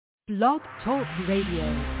Blog Talk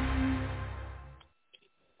Radio.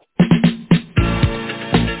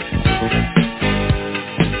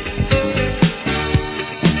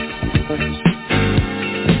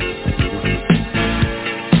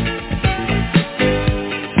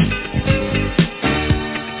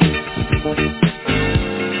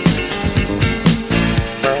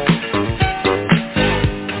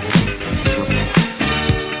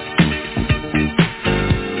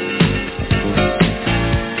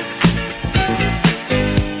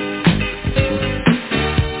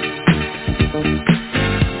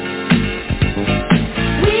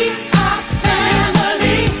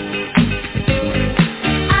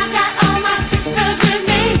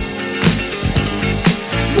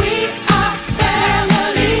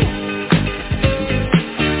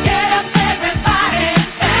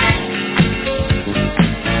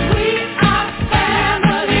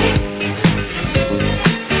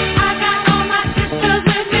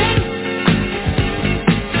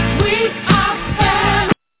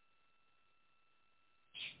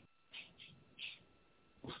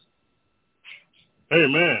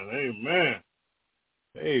 Amen. Amen.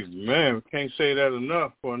 Amen. We can't say that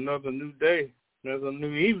enough for another new day, another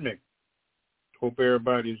new evening. Hope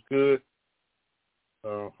everybody's good.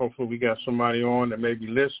 Hopefully we got somebody on that may be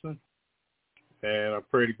listening. And I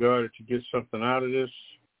pray to God that you get something out of this,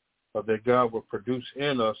 or that God will produce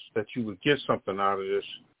in us that you would get something out of this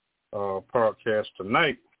podcast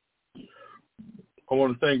tonight. I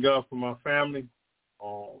want to thank God for my family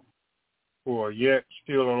who are yet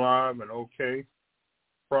still alive and okay,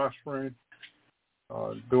 prospering,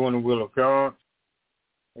 doing the will of God.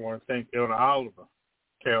 I want to thank Elder Oliver,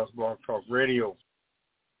 Cal's Blog Talk Radio.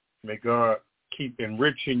 May God keep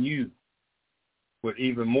enriching you with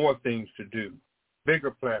even more things to do, bigger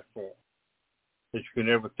platform that you can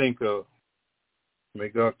ever think of. May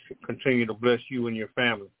God continue to bless you and your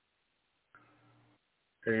family.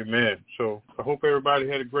 Amen. So I hope everybody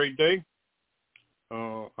had a great day.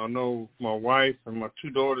 I know my wife and my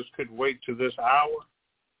two daughters couldn't wait till this hour.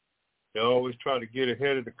 They always try to get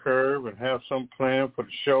ahead of the curve and have some plan for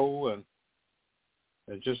the show and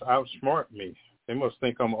just outsmart me. They must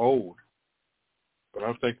think I'm old. But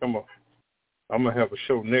I think I'm gonna have a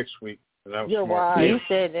show next week. And You're wise. You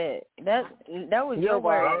said that. That was your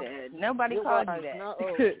word. Nobody called you that. Not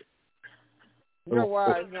old. You're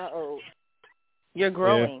wise, not old. You're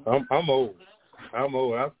growing. Yeah, I'm old. I'm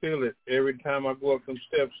old. I feel it every time I go up them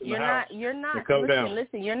steps in the house. You're not. Come down.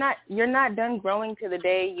 Listen. You're not done growing to the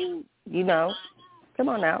day you know. Come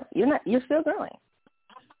on now. You're still growing.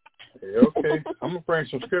 Yeah, okay. I'm gonna bring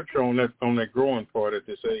some scripture on that growing part at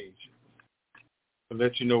this age, to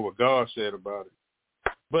let you know what God said about it.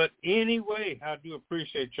 But anyway, I do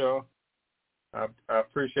appreciate y'all. I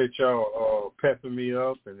appreciate y'all pepping me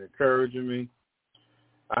up and encouraging me.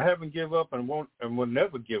 I haven't give up and won't and will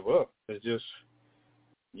never give up. It's just,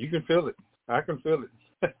 you can feel it. I can feel it.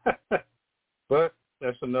 But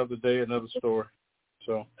that's another day, another story.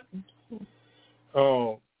 So,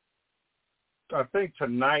 I think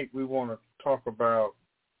tonight we want to talk about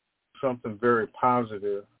something very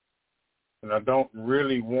positive, and I don't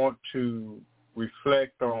really want to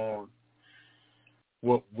reflect on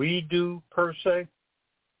what we do per se,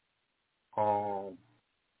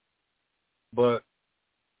 but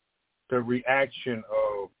the reaction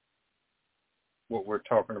of what we're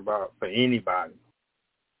talking about for anybody,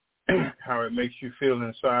 how it makes you feel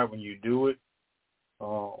inside when you do it,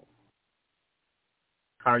 how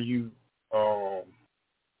you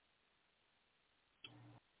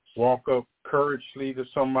walk up courageously to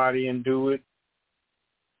somebody and do it,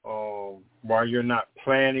 while you're not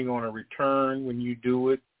planning on a return when you do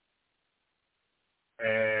it,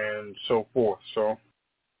 and so forth. So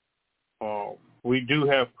we do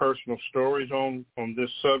have personal stories on this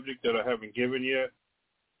subject that I haven't given yet,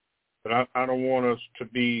 but I don't want us to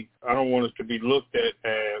be looked at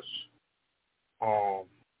as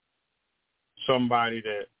somebody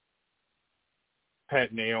that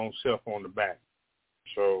patting their own self on the back.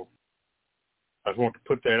 So I just want to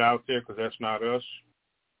put that out there because that's not us.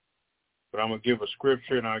 But I'm going to give a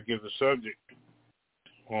scripture and I'll give the subject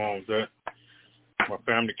that my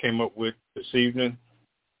family came up with this evening.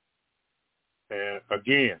 And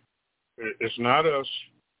again, it's not us.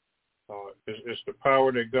 It's the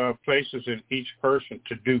power that God places in each person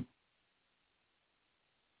to do.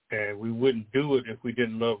 And we wouldn't do it if we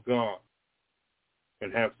didn't love God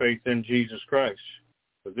and have faith in Jesus Christ.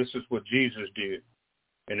 But this is what Jesus did.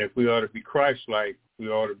 And if we ought to be Christ-like, we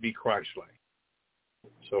ought to be Christ-like.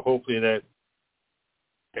 So hopefully that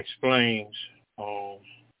explains to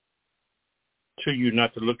you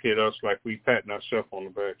not to look at us like we patting ourselves on the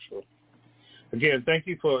back. So Again, thank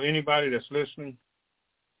you for anybody that's listening.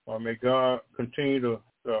 May God continue to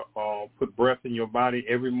put breath in your body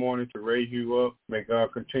every morning to raise you up. May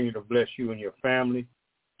God continue to bless you and your family.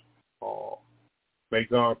 May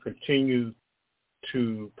God continue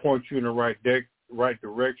to point you in the right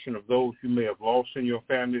direction of those you may have lost in your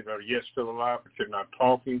family that are yet still alive, but you're not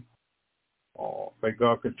talking. May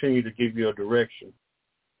God continue to give you a direction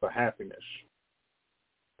for happiness.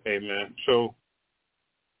 Amen. So,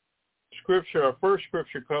 our first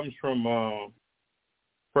scripture comes from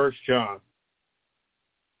 1 John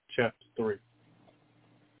chapter 3.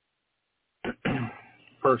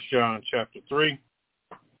 1 John chapter 3,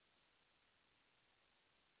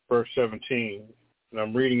 verse 17. And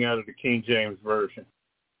I'm reading out of the King James Version.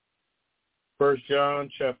 1 John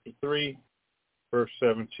chapter 3, verse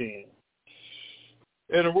 17.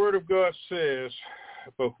 And the word of God says,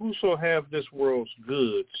 but whoso have this world's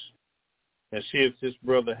goods, and seeth his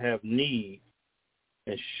brother have need,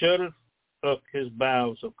 and shutteth up his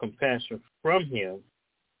bowels of compassion from him,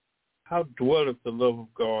 how dwelleth the love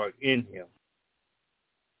of God in him?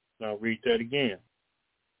 Now read that again.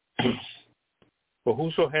 For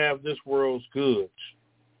whoso have this world's goods,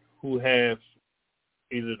 who have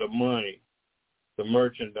either the money, the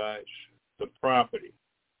merchandise, the property,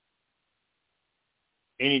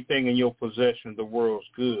 anything in your possession, the world's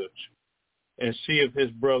goods, and see if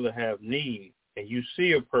his brother have need, and you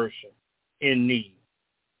see a person in need,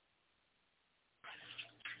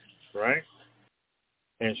 right?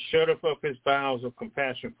 And shut up his bowels of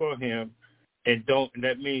compassion for him, and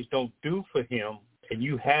that means don't do for him, and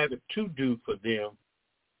you have it to do for them,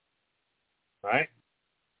 right?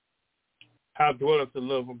 How dwelleth the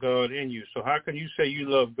love of God in you? So how can you say you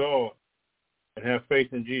love God and have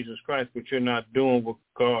faith in Jesus Christ, but you're not doing what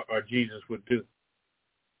God or Jesus would do?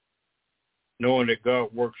 Knowing that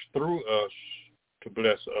God works through us to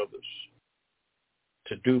bless others,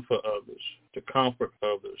 to do for others, to comfort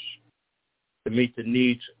others, to meet the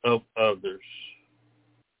needs of others.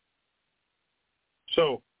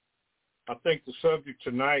 So I think the subject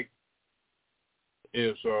tonight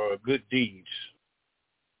is good deeds.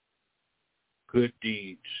 Good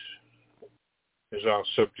deeds is our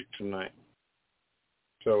subject tonight.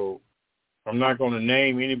 So I'm not going to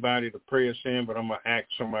name anybody to pray us in, but I'm going to ask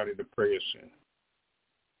somebody to pray us in.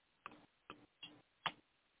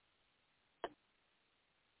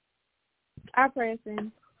 I pray us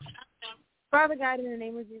in. Father God, in the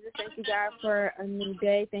name of Jesus, thank you, God, for a new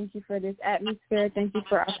day. Thank you for this atmosphere. Thank you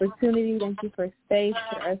for opportunity. Thank you for space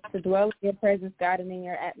for us to dwell in your presence, God, and in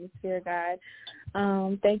your atmosphere, God.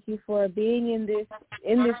 Thank you for being in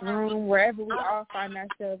this room, wherever we all find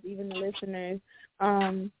ourselves, even the listeners.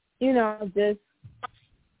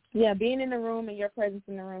 Being in the room and your presence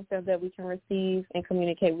in the room so that we can receive and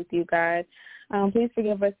communicate with you, God. Please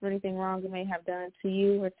forgive us for anything wrong we may have done to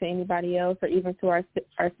you or to anybody else or even to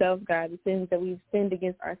ourselves, God, the sins that we've sinned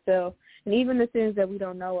against ourselves and even the sins that we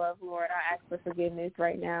don't know of, Lord. I ask for forgiveness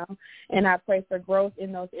right now, and I pray for growth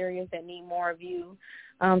in those areas that need more of you.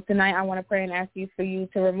 Tonight I want to pray and ask you for you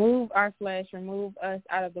to remove our flesh, remove us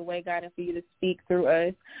out of the way, God, and for you to speak through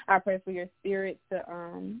us. I pray for your spirit to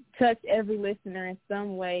touch every listener in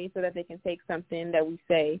some way so that they can take something that we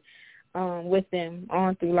say with them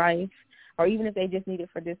on through life, or even if they just need it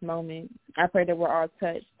for this moment. I pray that we're all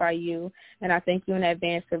touched by you, and I thank you in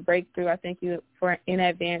advance for breakthrough. I thank you in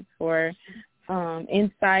advance for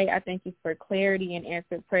insight. I thank you for clarity and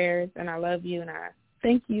answered prayers, and I love you, and I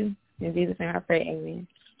thank you. In Jesus' name I pray, amen.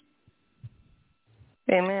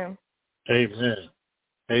 Amen. Amen.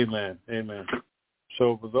 Amen. Amen.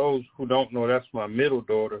 So for those who don't know, that's my middle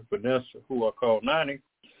daughter, Vanessa, who I call Nani.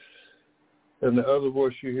 And the other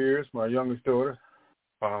voice you hear is my youngest daughter,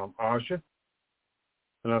 Asha.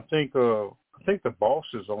 And I think the boss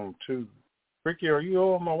is on too. Ricky, are you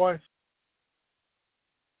on, my wife?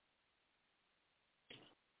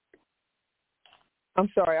 I'm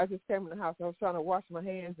sorry, I just came in the house. I was trying to wash my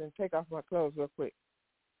hands and take off my clothes real quick.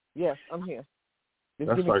 Yes, I'm here.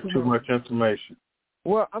 That's like too much information.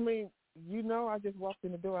 Well, I mean, I just walked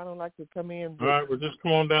in the door. I don't like to come in. All right, well, just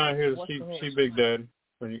come on down here to see Big Daddy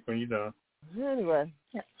when you're done. Anyway.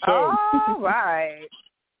 So, all right.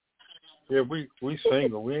 Yeah, we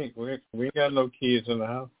single. We ain't got no kids in the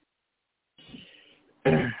house.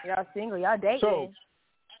 Y'all single. Y'all dating. So,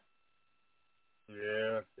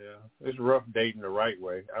 yeah. It's rough dating the right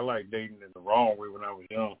way. I like dating in the wrong way when I was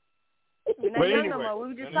young. You're not young no more. We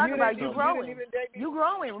were just talking about you growing. You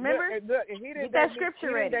growing, remember? Look, he didn't Get that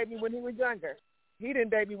scripture ready. He didn't date me when he was younger. He didn't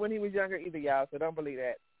date me when he was younger either, y'all, so don't believe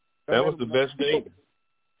that. That was the best dating.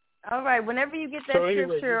 All right, whenever you get that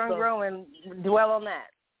scripture on growing, dwell on that.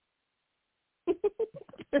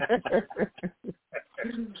 But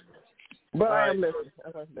I Right. am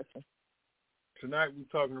listening. Tonight we're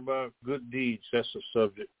talking about good deeds. That's the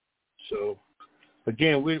subject. So,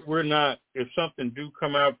 again, we're not, if something do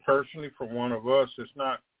come out personally from one of us, it's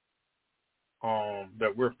not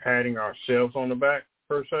that we're patting ourselves on the back,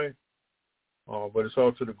 per se, but it's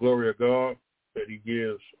all to the glory of God that he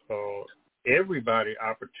gives everybody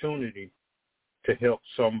opportunity to help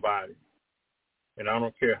somebody. And I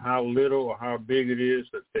don't care how little or how big it is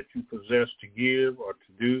that you possess to give or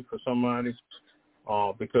to do for somebody,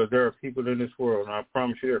 because there are people in this world, and I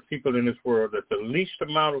promise you there are people in this world that the least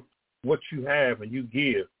amount of what you have and you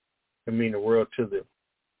give can mean the world to them.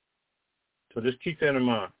 So just keep that in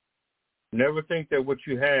mind. Never think that what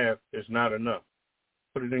you have is not enough.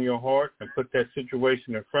 Put it in your heart and put that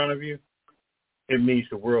situation in front of you. It means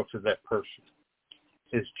the world to that person.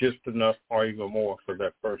 It's just enough or even more for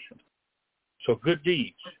that person. So good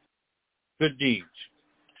deeds. Good deeds.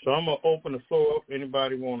 So I'm going to open the floor up.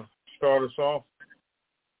 Anybody want to start us off?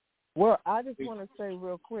 Well, I just want to say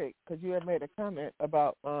real quick, because you had made a comment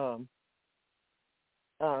about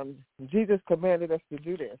Jesus commanded us to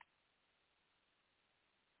do this.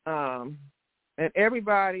 And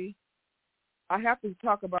everybody, I have to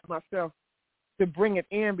talk about myself to bring it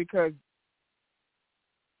in because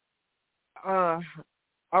I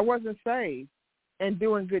wasn't saved and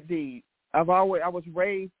doing good deeds. I was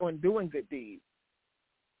raised on doing good deeds.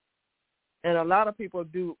 And a lot of people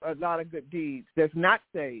do a lot of good deeds that's not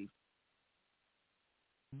saved.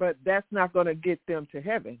 But that's not going to get them to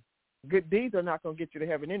heaven. Good deeds are not going to get you to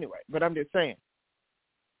heaven anyway. But I'm just saying,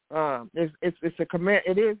 it's a command.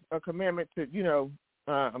 It is a commandment to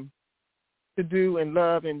to do and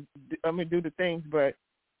love and do the things. But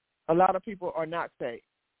a lot of people are not saved,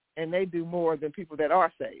 and they do more than people that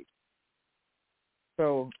are saved.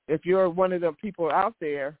 So if you're one of the people out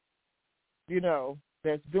there,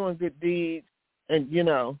 that's doing good deeds, and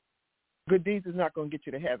good deeds is not going to get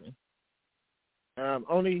you to heaven.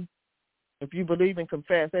 Only if you believe and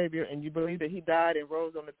confess Savior and you believe that he died and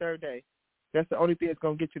rose on the third day, that's the only thing that's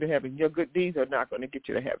going to get you to heaven. Your good deeds are not going to get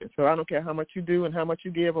you to heaven. So I don't care how much you do and how much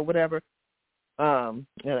you give or whatever.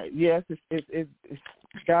 Yes, it's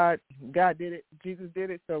God did it. Jesus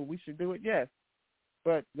did it, so we should do it, yes.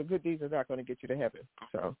 But the good deeds are not going to get you to heaven.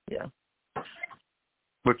 So, yeah.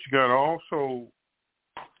 But you got to also,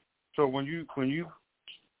 so when you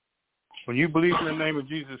believe in the name of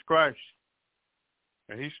Jesus Christ,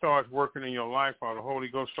 and he starts working in your life, or the Holy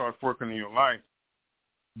Ghost starts working in your life,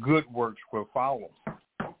 good works will follow.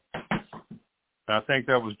 And I think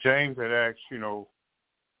that was James that asked,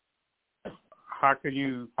 how can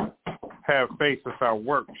you have faith without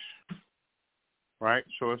works? Right?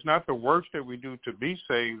 So it's not the works that we do to be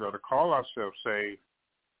saved or to call ourselves saved.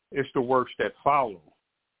 It's the works that follow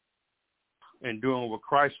and doing what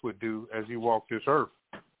Christ would do as he walked this earth.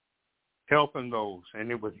 Helping those. And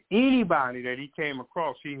it was anybody that he came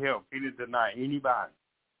across, he helped. He didn't deny anybody.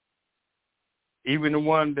 Even the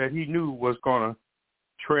one that he knew was going to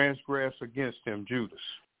transgress against him, Judas.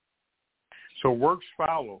 So works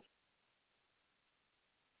follow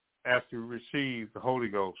after you receive the Holy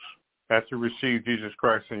Ghost. After you receive Jesus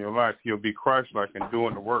Christ in your life, you'll be Christ-like in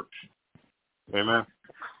doing the works. Amen.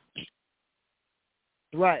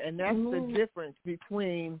 Right, and that's the difference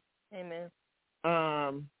between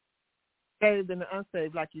saved and the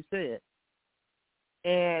unsaved, like you said.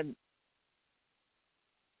 And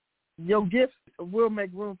your gifts will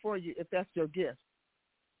make room for you if that's your gift.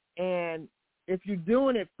 And if you're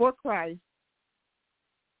doing it for Christ,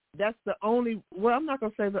 that's the only, well, I'm not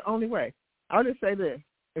going to say the only way. I'll just say this.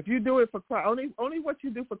 If you do it for Christ, only what you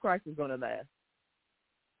do for Christ is going to last.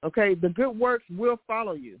 Okay? The good works will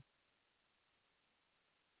follow you.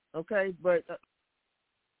 Okay? But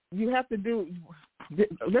you have to do,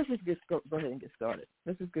 let's just go ahead and get started.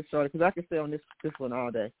 Let's just get started because I can stay on this one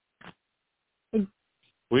all day.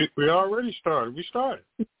 We already started. We started.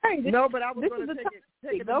 No, but I was going to take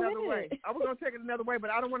it another way. I was going to take it another way, but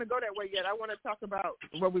I don't want to go that way yet. I want to talk about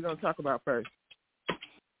what we're going to talk about first.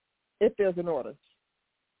 If there's an order.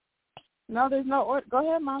 No, there's no order. Go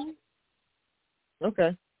ahead, Mommy.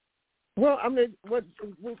 Okay. Well, I mean, we're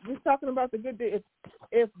talking about the good deeds.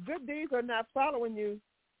 If good deeds are not following you,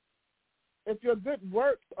 if your good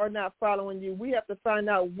works are not following you, we have to find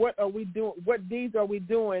out what are we doing, what deeds are we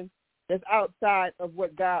doing that's outside of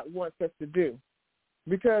what God wants us to do.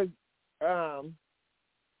 Because the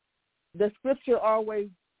scripture always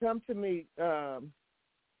comes to me, I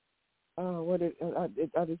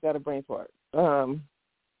just got a brain fart.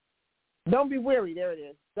 Don't be weary, there it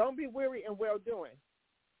is. Don't be weary in well-doing.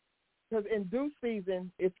 because in due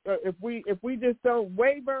season, if we just don't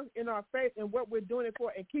waver in our faith and what we're doing it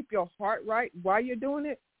for, and keep your heart right while you're doing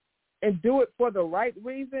it, and do it for the right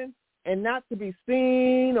reason, and not to be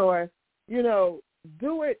seen, or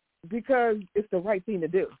do it because it's the right thing to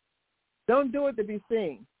do. Don't do it to be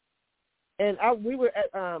seen. And we were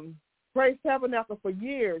at Praise Tabernacle for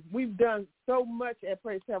years. We've done so much at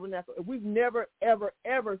Praise Tabernacle. We've never, ever,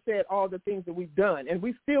 ever said all the things that we've done, and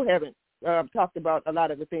we still haven't talked about a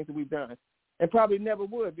lot of the things that we've done, and probably never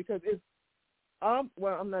would, because it's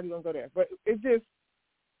well, I'm not even gonna go there, but it's just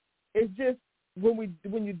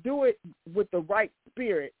when you do it with the right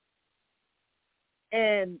spirit,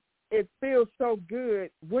 and it feels so good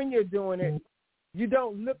when you're doing it. You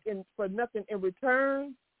don't look for nothing in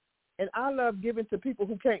return. And I love giving to people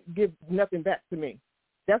who can't give nothing back to me.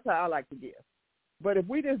 That's how I like to give. But if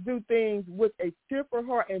we just do things with a cheerful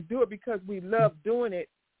heart and do it because we love doing it,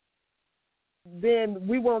 then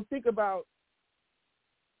we won't think about,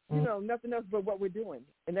 nothing else but what we're doing,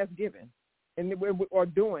 and that's giving, or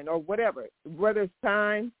doing, or whatever, whether it's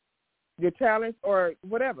time, your talents, or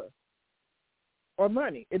whatever, or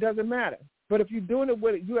money. It doesn't matter. But if you're doing it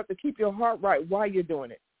with it, you have to keep your heart right while you're doing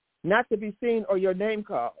it, not to be seen or your name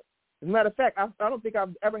called. As a matter of fact, I don't think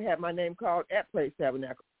I've ever had my name called at Praise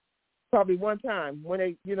Tabernacle. Probably one time when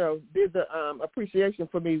they, did the appreciation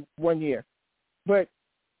for me one year. But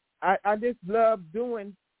I just love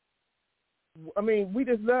doing.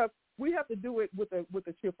 We have to do it with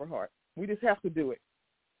a cheerful heart. We just have to do it.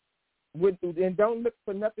 And don't look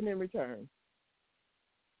for nothing in return.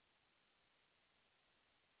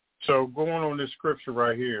 So going on this scripture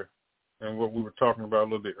right here, and what we were talking about a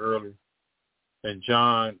little bit earlier, in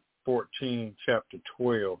John 14, chapter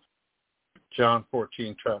 12. John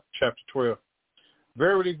 14, chapter 12.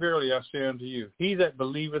 Verily, verily, I say unto you, he that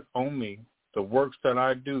believeth on me, the works that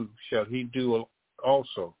I do shall he do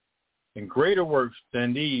also. And greater works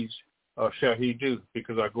than these shall he do,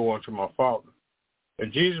 because I go unto my Father.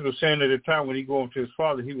 And Jesus was saying at the time when he go unto his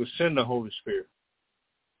Father, he would send the Holy Spirit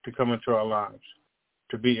to come into our lives,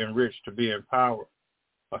 to be enriched, to be empowered,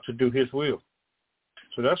 to do his will.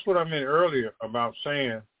 So that's what I meant earlier about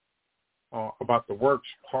saying about the works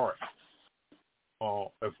part.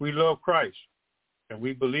 If we love Christ and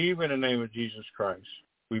we believe in the name of Jesus Christ,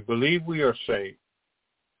 we believe we are saved,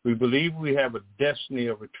 we believe we have a destiny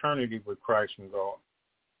of eternity with Christ and God,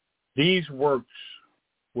 these works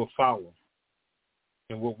will follow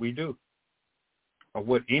in what we do or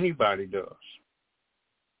what anybody does.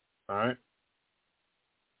 All right?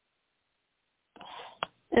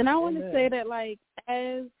 And I want to say that,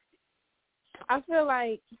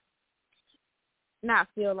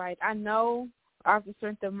 I know off the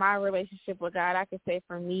strength of my relationship with God, I can say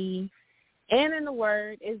for me and in the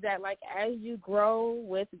Word is that, as you grow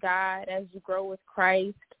with God, as you grow with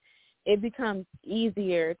Christ, it becomes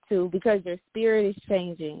easier because your spirit is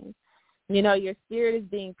changing. Your spirit is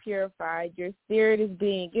being purified. Your spirit is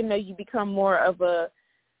being, you become more of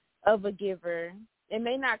a giver. It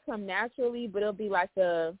may not come naturally, but it'll be like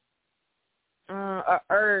a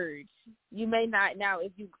urge. You may not, now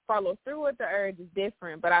if you follow through with the urge is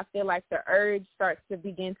different, but I feel like the urge starts to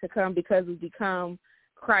begin to come because we become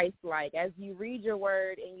Christ-like. As you read your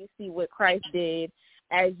word and you see what Christ did,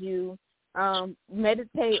 as you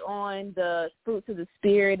meditate on the fruits of the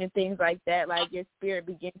Spirit and things like that, your spirit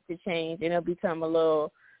begins to change and it'll become a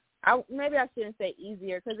little, maybe I shouldn't say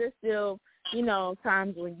easier, because there's still,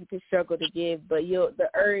 times when you can struggle to give, but the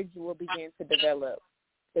urge will begin to develop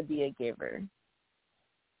to be a giver.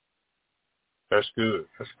 That's good.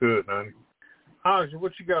 That's good, honey. Aja,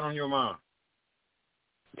 what you got on your mind?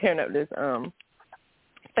 Tearing up this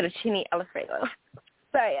fettuccine Alfredo.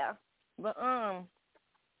 So yeah, but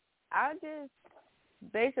I just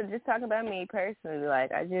basically just talking about me personally.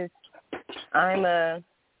 I'm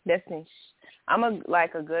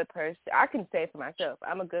a good person. I can say for myself,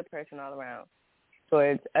 I'm a good person all around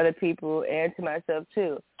towards other people and to myself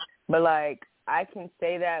too. But I can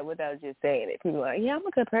say that without just saying it. People are like, yeah, I'm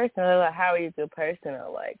a good person. They're like, how are you a good person?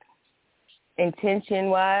 Or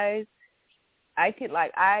intention-wise, I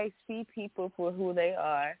see people for who they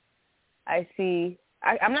are.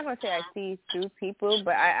 I'm not going to say I see through people,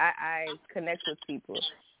 but I connect with people.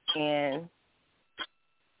 And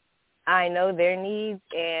I know their needs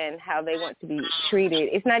and how they want to be treated.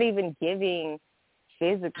 It's not even giving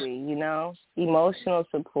physically, emotional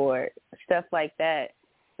support, stuff like that.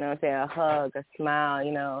 You know what I'm saying? A hug, a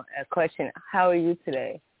smile, a question, how are you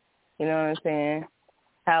today? You know what I'm saying?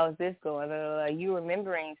 How's this going? You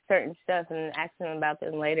remembering certain stuff and then asking them about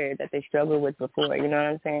them later that they struggled with before. You know what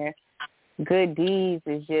I'm saying? Good deeds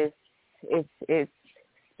is just, it's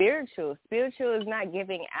spiritual. Spiritual is not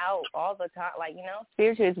giving out all the time. Like,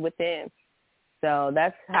 spiritual is within. So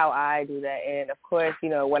that's how I do that. And, of course,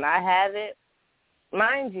 when I have it,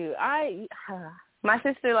 mind you, my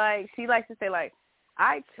sister, she likes to say,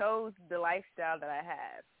 I chose the lifestyle that I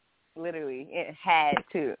have, literally. It had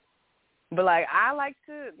to. But, I like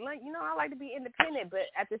to, I like to be independent. But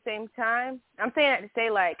at the same time, I'm saying that to say,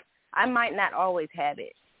 I might not always have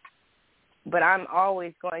it. But I'm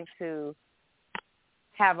always going to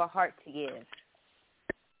have a heart to give.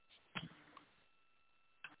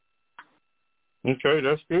 Okay,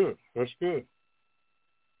 that's good. That's good.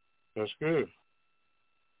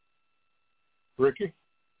 Ricky?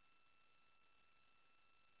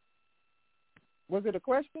 Was it a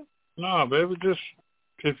question? No, baby, just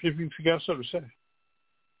if you got something to say.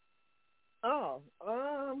 Oh,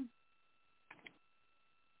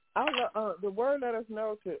 the word let us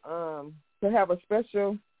know to have a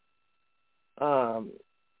special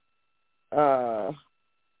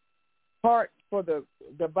heart for the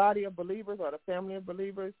body of believers or the family of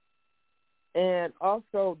believers, and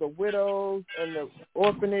also the widows and the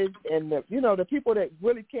orphanage and the people that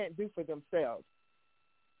really can't do for themselves.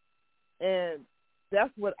 And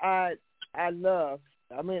that's what I love.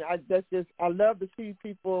 I mean, I love to see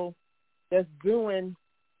people that's doing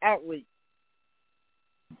outreach.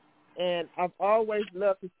 And I've always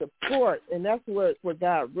loved to support, and that's what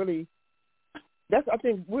God really. I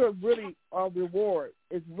think our reward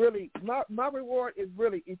is really my reward is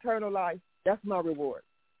really eternal life. That's my reward.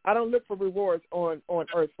 I don't look for rewards on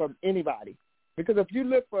earth from anybody, because if you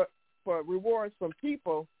look for rewards from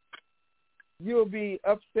people, you'll be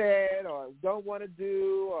upset or don't want to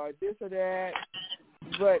do or this or that.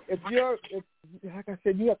 But if like I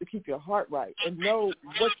said, you have to keep your heart right and know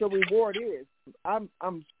what your reward is. I'm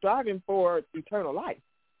striving for eternal life,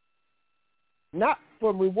 not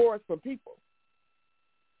for rewards from people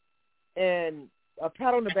and a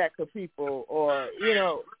pat on the back for people, or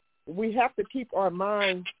we have to keep our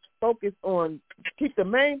minds focused on keep the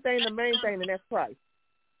main thing, and that's Christ.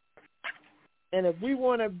 And if we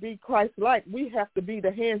want to be Christ-like, we have to be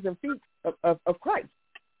the hands and feet of Christ.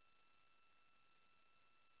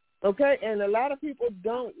 Okay, and a lot of people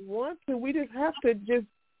don't want to. We just have to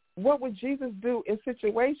what would Jesus do in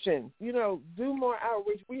situations? Do more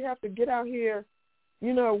outreach. We have to get out here.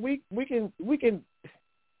 We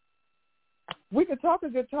can talk a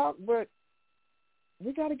good talk, but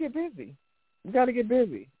we got to get busy.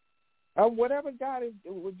 Whatever God is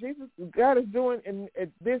doing in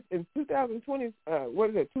 2020,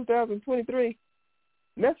 2023,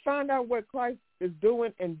 let's find out what Christ is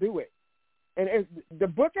doing and do it. And the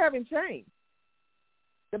book haven't changed.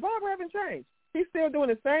 The Bible haven't changed. He's still doing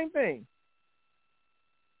the same thing.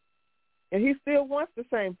 And he still wants the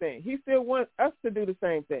same thing. He still wants us to do the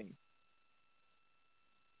same thing.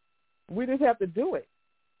 We just have to do it.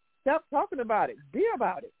 Stop talking about it. Be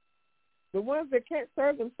about it. The ones that can't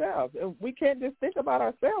serve themselves. And we can't just think about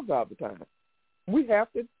ourselves all the time. We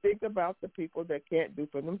have to think about the people that can't do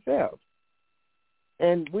for themselves.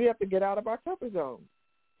 And we have to get out of our comfort zone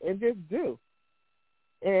and just do.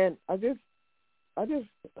 And I don't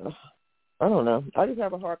know. I just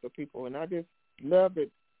have a heart for people, and I just love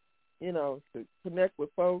it, to connect with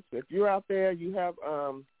folks. If you're out there, you have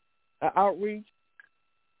an outreach,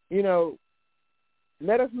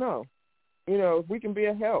 let us know. If we can be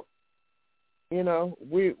a help.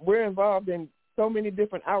 We're involved in so many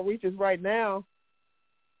different outreaches right now,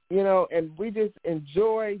 and we just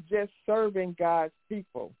enjoy just serving God's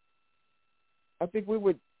people. I think we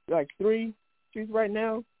would 3 she's right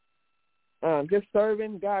now, just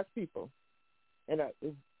serving God's people. And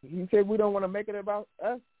you said we don't want to make it about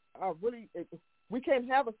us. We can't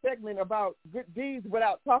have a segment about good deeds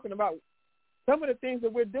without talking about some of the things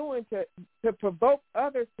that we're doing to provoke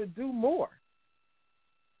others to do more.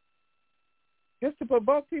 Just to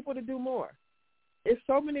provoke people to do more. It's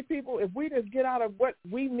so many people, if we just get out of what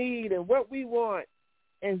we need and what we want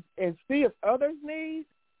and see if others need,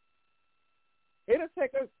 it'll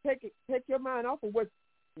take your mind off of what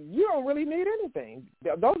you don't really need anything.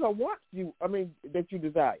 Those are wants that you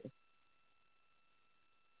desire.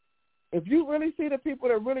 If you really see the people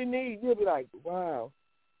that really need, you'll be like, wow,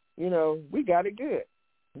 we got it good.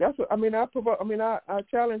 That's what I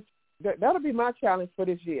challenge. That'll be my challenge for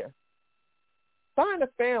this year. Find a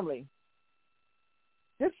family.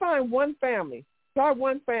 Just find one family. Try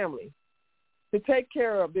one family to take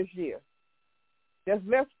care of this year that's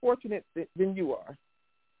less fortunate than you are.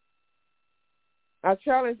 I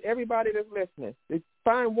challenge everybody that's listening to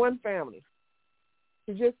find one family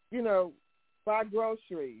to just, buy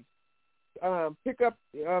groceries, pick up.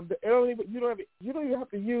 You don't even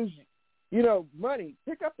have to use money.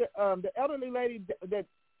 Pick up the elderly lady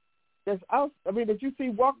that's out. I mean, that you see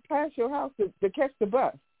walk past your house to catch the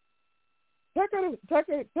bus. Take her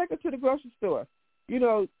to the grocery store.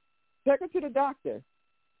 Take her to the doctor.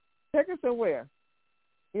 Take her somewhere.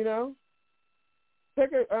 Take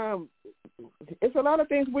her. It's a lot of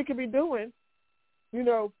things we could be doing,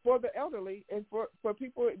 for the elderly and for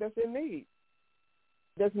people that's in need.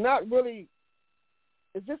 That's not really.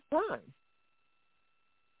 It's just time.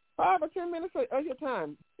 5 or 10 minutes of your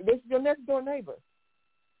time. This is your next door neighbor.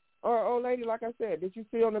 Or old lady, like I said, that you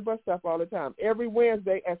see on the bus stop all the time. Every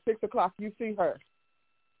Wednesday at 6 o'clock, you see her.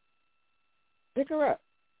 Pick her up.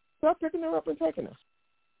 Start picking her up and taking her.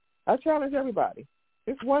 I challenge everybody.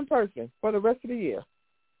 It's one person for the rest of the year.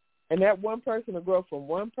 And that one person will grow from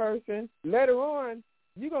one person. Later on,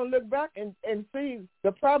 you're going to look back and see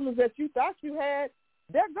the problems that you thought you had,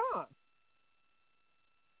 they're gone.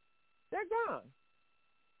 They're gone.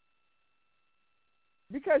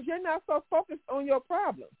 Because you're not so focused on your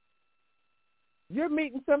problem. You're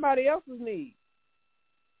meeting somebody else's needs.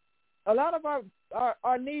 A lot of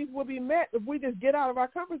our needs will be met if we just get out of our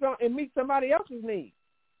comfort zone and meet somebody else's needs.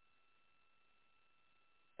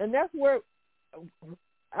 And that's where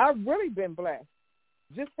I've really been blessed,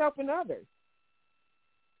 just helping others.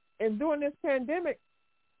 And during this pandemic,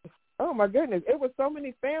 oh my goodness, it was so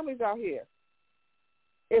many families out here.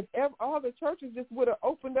 If all the churches just would have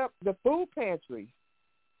opened up the food pantries,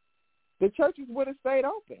 the churches would have stayed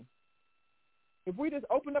open. If we just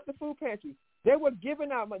opened up the food pantries, they were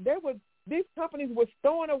giving out. These companies were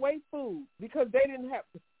throwing away food because they didn't have.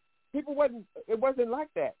 It wasn't like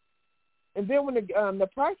that. And then when the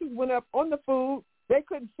prices went up on the food, they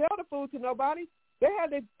couldn't sell the food to nobody. They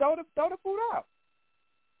had to throw the food out.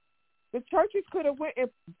 The churches could have went and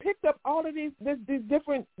picked up all of these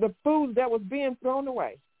different the foods that was being thrown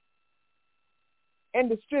away and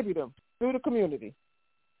distribute them through the community.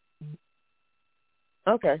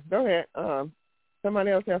 Okay, go ahead.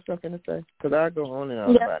 Somebody else has something to say because I go on and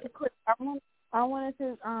on about it. I wanted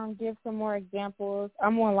to give some more examples.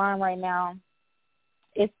 I'm online right now.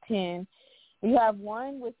 It's 10. You have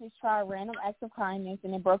one, which is try random acts of kindness,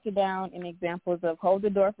 and it broke it down in examples of hold the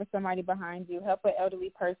door for somebody behind you, help an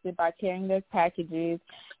elderly person by carrying their packages,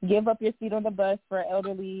 give up your seat on the bus for an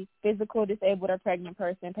elderly, physical, disabled, or pregnant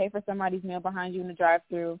person, pay for somebody's meal behind you in the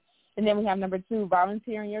drive-thru. And then we have number 2,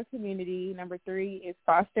 volunteer in your community. Number 3 is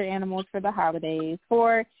foster animals for the holidays.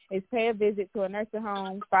 4 is pay a visit to a nursing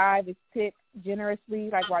home. 5 is tip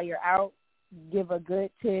generously, like while you're out, give a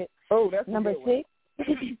good tip. Oh, that's number a good 6.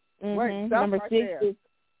 Mm-hmm. Wait, stop number right 6 there. is.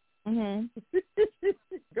 Mm-hmm.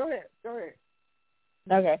 Go ahead.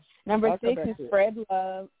 Okay. Number I'll 6 is spread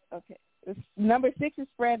love. Okay. Number 6 is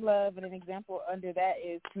spread love, and an example under that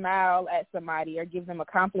is smile at somebody or give them a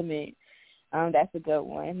compliment. That's a good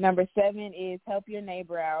one. Number 7 is help your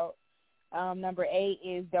neighbor out. Number 8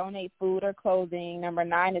 is donate food or clothing. Number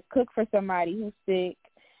 9 is cook for somebody who's sick.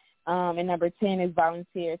 And number 10 is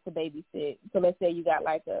volunteer to babysit. So let's say you got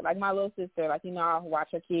like my little sister, I'll watch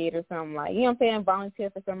her kid or something volunteer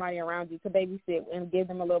for somebody around you to babysit and give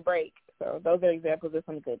them a little break. So those are examples of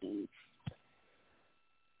some good deeds.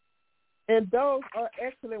 And those are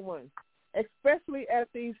excellent ones, especially at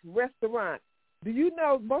these restaurants. Do you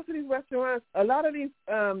know most of these restaurants, a lot of these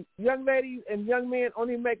young ladies and young men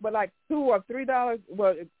only make but like $2 or $3.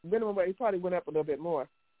 Well, minimum wage probably went up a little bit more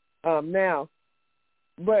now.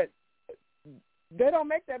 But they don't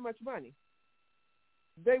make that much money.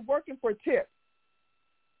 They're working for tips.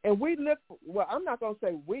 And we look for, well, I'm not going to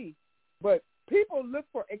say we, but people look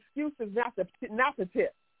for excuses not to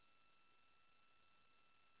tip.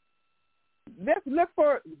 Let's look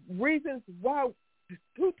for reasons why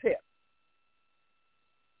to tip.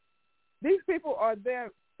 These people are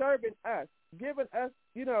there serving us, giving us,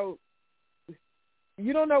 you don't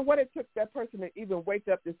know what it took that person to even wake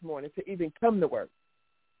up this morning, to even come to work,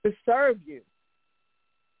 to serve you.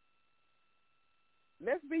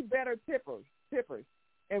 Let's be better tippers.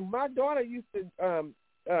 And my daughter used to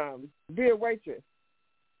be a waitress.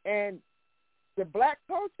 And the black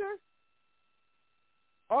culture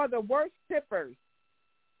are the worst tippers.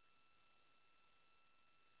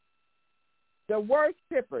 The worst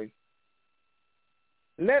tippers.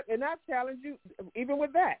 And I challenge you, even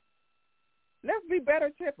with that, let's be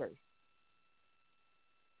better tippers.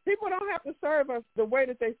 People don't have to serve us the way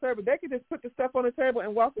that they serve it. They can just put the stuff on the table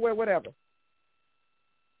and walk away, whatever.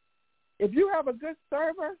 If you have a good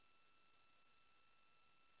server,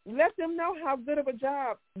 let them know how good of a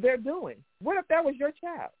job they're doing. What if that was your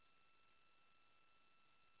child?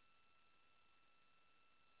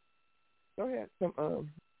 Go ahead.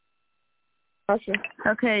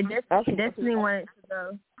 Okay, definitely wanted to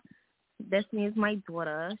go Destiny is my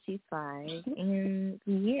daughter. She's 5. And,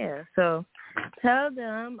 yeah, so tell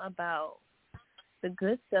them about the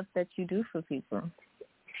good stuff that you do for people.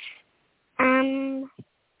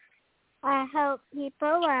 I help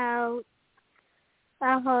people out.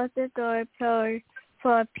 I hold the door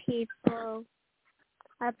for people.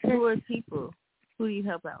 Who are people? Who do you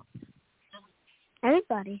help out?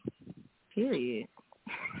 Everybody. Period.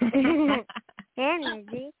 And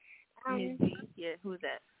Lizzie. Lizzie, yeah, who's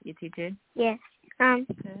that? Your teacher? Yes.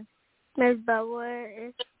 Okay. Miss Butler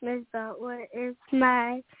is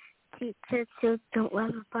my teacher too. Don't worry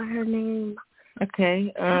about her name.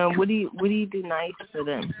 Okay. What do you do nice for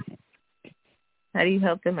them? How do you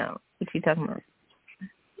help them out? What you talking about?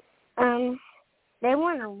 They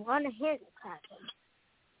want a lot of hand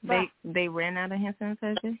sanitizer. They ran out of hand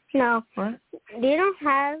sanitizer? No. What? They don't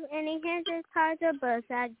have any hand sanitizer, but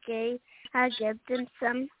I gave them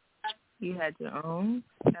some. You had your own?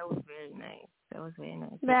 That was very nice.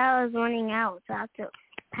 But I was running out, so I had to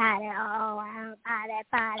pat it all around. Pat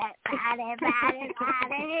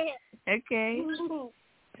it. Okay.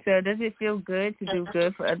 So does it feel good to do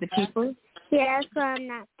good for other people? Yeah, that's why I'm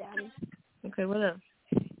not done. Okay, what else?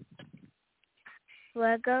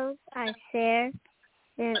 Legos I share,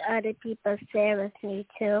 and other people share with me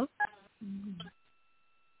too.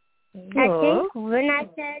 I think when I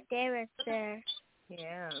said Derrick there.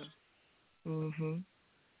 Yeah. Mhm.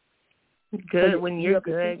 Good when you're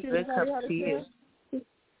good. Good cup to you.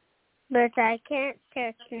 But I can't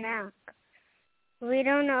share snack. We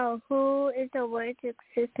don't know who is allergic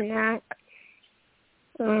to snack.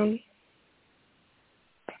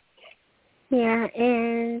 Yeah,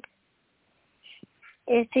 and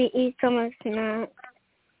if we eat so much snack,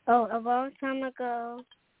 a long time ago,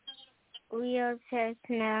 we all shared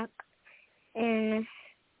snack, and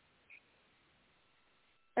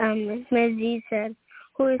Ms. Z said,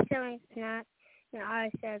 "Who is selling snack?" And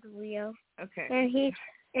I said, "Leo." Okay.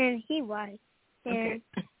 And he was. And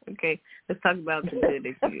Okay. Let's talk about the good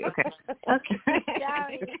that you. Okay.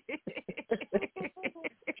 Sorry.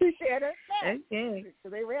 She shared her snacks. Okay. So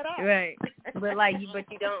they ran out. Right. But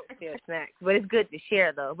you don't share snacks. But it's good to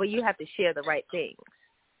share though. But you have to share the right things.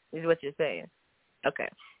 Is what you're saying. Okay.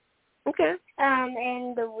 Okay.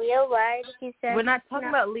 And the wheel ride, he said. We're not talking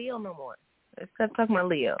about Leo no more. Let's stop talking about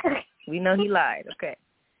Leo. We know he lied. Okay.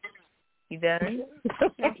 You done?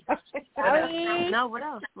 No, what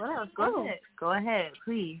else? Go ahead,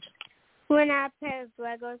 please. When I play with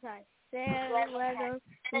Legos, I share Legos,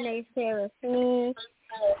 and they share with me.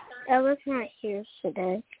 I was not here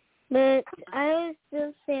today, but I will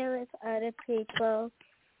still share with other people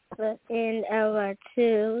in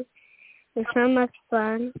LR2. It's so much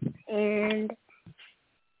fun, and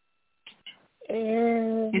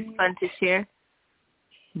it's fun to share.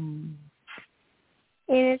 And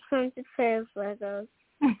it's fun to play with Legos.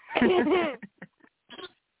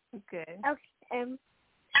 Okay. And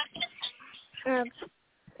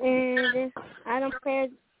I don't play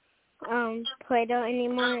Play-Doh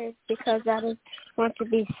anymore because I just want to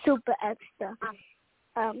be super extra.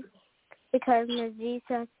 Because Ms. Z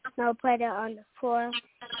says no Play-Doh on the floor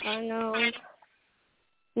or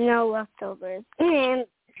no leftovers. And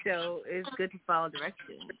so it's good to follow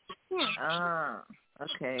directions. Yeah. Ah,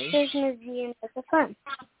 okay. There's Ms. Z and it's fun.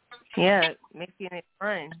 Yeah, making it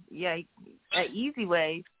fun. Yeah, an easy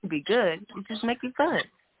way to be good is just make it fun.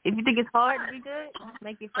 If you think it's hard to be good,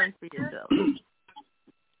 make it fun for yourself.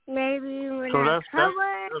 Maybe when So I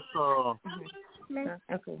that's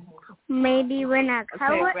Okay. Maybe when I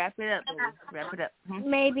color. Okay, wrap it up, baby. Wrap it up.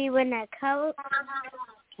 Maybe when I color.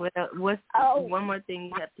 What's one more thing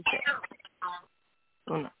you have to say?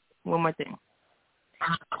 Oh, no. One more thing.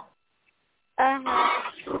 I have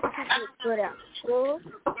to go to school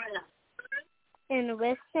and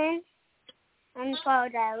listen and follow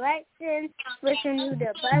directions, listen to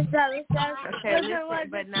the bus service. Okay, listen,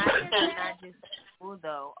 but not just school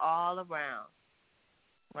though, all around.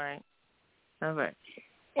 Right? All right.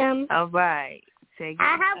 All right. Say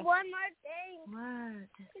I have one more thing.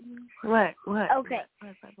 What? Okay.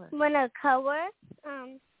 What? When I color,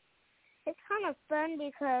 it's kind of fun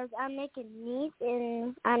because I make it neat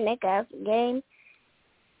and I make a game,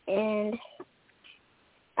 and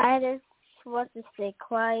I just want to stay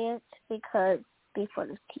quiet because before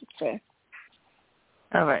the teacher.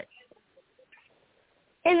 All right.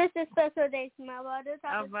 And it's a special day for my mother.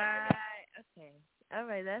 All right. Okay. All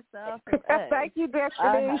right. That's all for us. Thank you,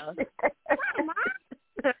 Destiny.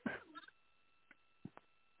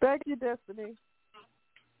 Thank you, Destiny.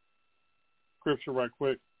 Scripture right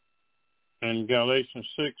quick. In Galatians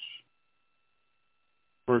 6,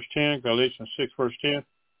 verse 10, Galatians 6, verse 10,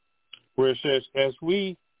 where it says, as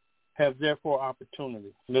we have therefore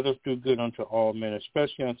opportunity. Let us do good unto all men,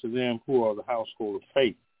 especially unto them who are the household of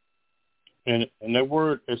faith. And that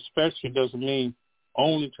word especially doesn't mean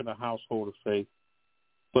only to the household of faith,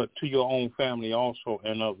 but to your own family also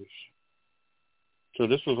and others. So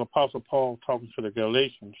this was Apostle Paul talking to the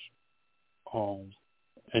Galatians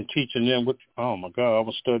and teaching them oh my God, I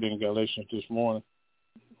was studying Galatians this morning,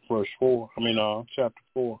 chapter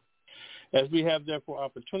 4. As we have therefore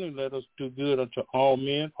opportunity, let us do good unto all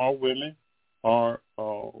men, all women, our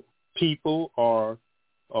people, our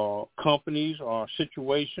companies, our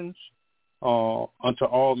situations, unto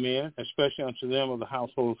all men, especially unto them of the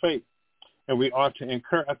household of faith. And we ought to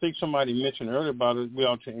encourage, I think somebody mentioned earlier about it, we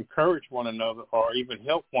ought to encourage one another or even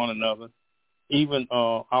help one another, even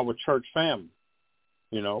our church family,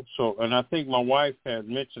 So, and I think my wife had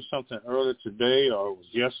mentioned something earlier today or it was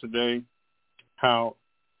yesterday, how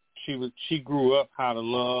she grew up how to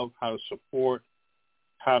love, how to support,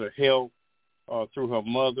 how to help through her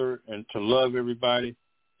mother and to love everybody.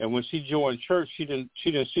 And when she joined church, she didn't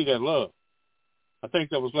see that love. I think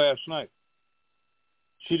that was last night.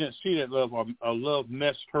 She didn't see that love, or love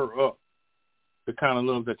messed her up, the kind of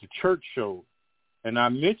love that the church showed. And I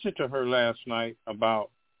mentioned to her last night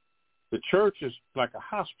about the church is like a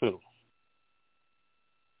hospital.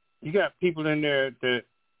 You got people in there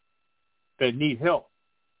that need help.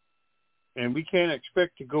 And we can't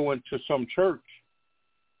expect to go into some church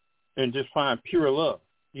and just find pure love.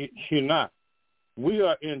 You're not. We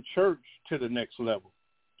are in church to the next level.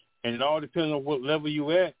 And it all depends on what level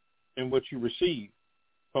you at and what you receive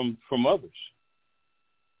from others.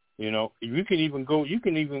 You can even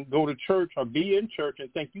go to church or be in church and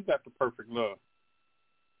think you got the perfect love.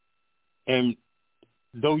 And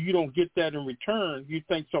though you don't get that in return, you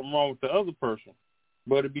think something wrong with the other person.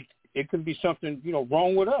 But it can be something,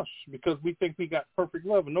 wrong with us because we think we got perfect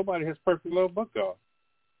love, and nobody has perfect love but God.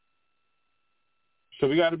 So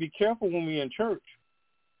we got to be careful when we're in church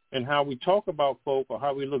and how we talk about folk or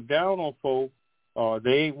how we look down on folk, or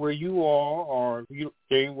they ain't where you are, or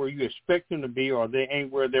they ain't where you expect them to be, or they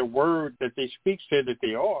ain't where their word that they speak said that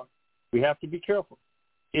they are. We have to be careful.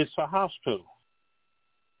 It's a hospital.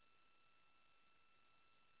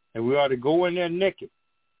 And we ought to go in there naked.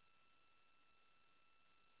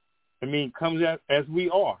 Come as we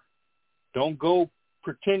are. Don't go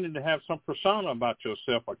pretending to have some persona about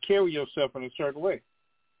yourself or carry yourself in a certain way.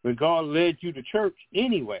 When God led you to church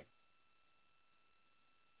anyway.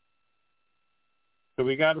 So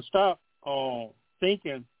we got to stop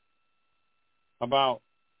thinking about,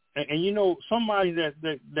 and somebody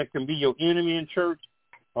that can be your enemy in church,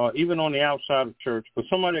 even on the outside of church, but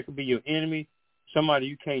somebody that can be your enemy,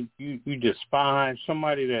 somebody you despise,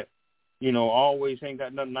 somebody that, always ain't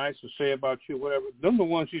got nothing nice to say about you, whatever, them the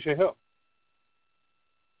ones you should help.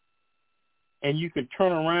 And you can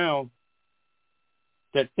turn around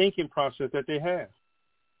that thinking process that they have.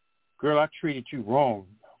 Girl, I treated you wrong.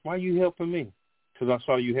 Why are you helping me? Because I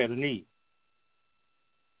saw you had a need.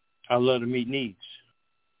 I love to meet needs.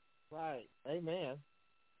 Right. Amen.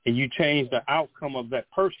 And you change the outcome of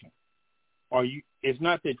that person. It's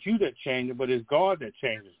not that you that change it, but it's God that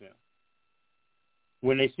changes them.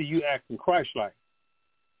 When they see you acting Christ-like.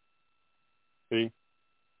 See?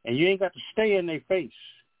 And you ain't got to stay in their face.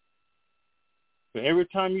 But every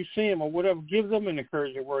time you see them or whatever, give them an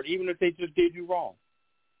encouraging word, even if they just did you wrong.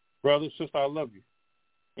 Brother, sister, I love you.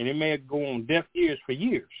 And it may go on deaf ears for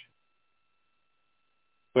years.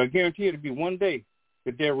 But I guarantee it'll be one day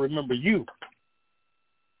that they'll remember you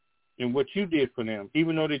and what you did for them,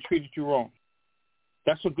 even though they treated you wrong.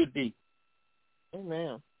 That's a good deed.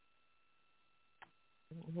 Amen.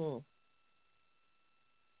 Mm-hmm.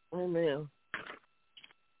 Amen.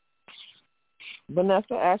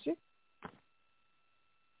 Vanessa, Ashley?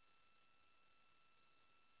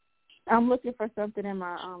 I'm looking for something in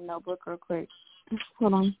my notebook real quick.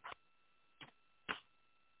 Hold on.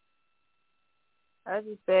 I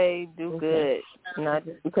just say do good, not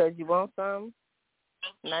just because you want something,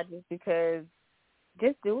 not just because,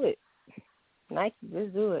 just do it. Nike,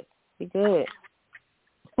 just do it. Be good.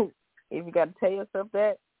 If you got to tell yourself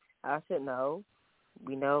that, I should know.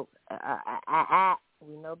 We know.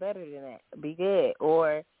 We know better than that. Be good.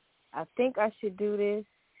 Or I think I should do this.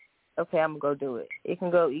 Okay, I'm gonna go do it. It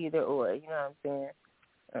can go either or. You know what I'm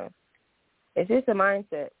saying? It's just a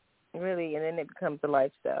mindset, really, and then it becomes a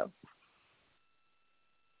lifestyle.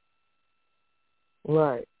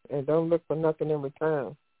 Right, and don't look for nothing in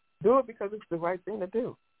return. Do it because it's the right thing to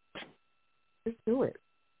do. Just do it.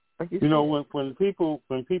 Like when people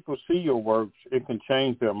see your works, it can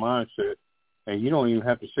change their mindset, and you don't even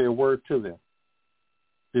have to say a word to them.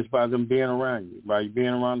 just by them being around you, by you being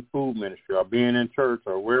around the food ministry or being in church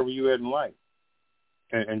or wherever you at in life.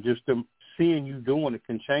 And just them seeing you doing it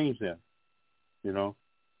can change them, you know.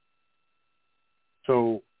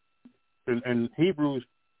 So in Hebrews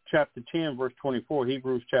chapter 10, verse 24,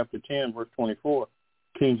 Hebrews chapter 10, verse 24,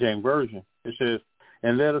 King James Version, it says,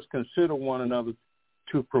 and let us consider one another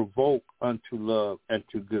to provoke unto love and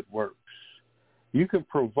to good works. You can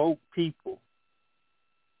provoke people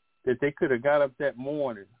that they could have got up that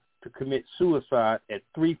morning to commit suicide at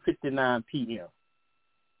 3:59 p.m.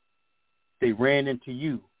 They ran into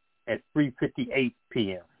you at 3:58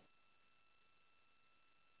 p.m.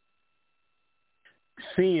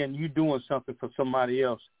 Seeing you doing something for somebody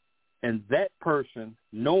else, and that person,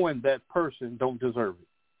 knowing that person don't deserve it.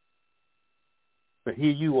 But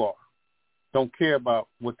here you are, don't care about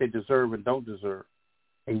what they deserve and don't deserve,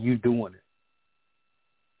 and you doing it.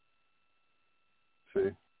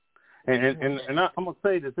 See? And I'm gonna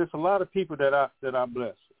say that there's a lot of people that I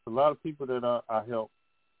bless. There's a lot of people that I help.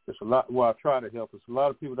 There's a lot I try to help. There's a lot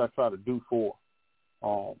of people that I try to do for,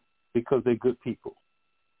 because they're good people,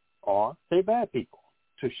 or they bad people.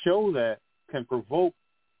 To show that can provoke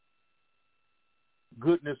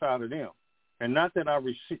goodness out of them, and not that I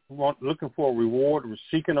looking for a reward or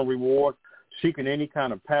seeking a reward, seeking any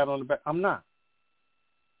kind of pat on the back. I'm not.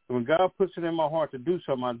 When God puts it in my heart to do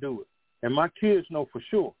something, I do it. And my kids know for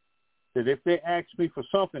sure that if they ask me for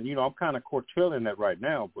something, you know, I'm kind of curtailing that right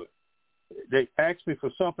now, but they ask me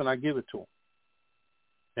for something, I give it to them.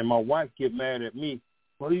 And my wife get mad at me.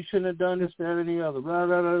 Well, you shouldn't have done this, that, or the other. Blah,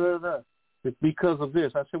 blah, blah, blah, blah. It's because of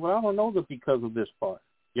this. I said, well, I don't know the because of this part.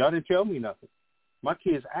 Y'all didn't tell me nothing. My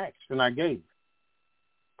kids asked, and I gave.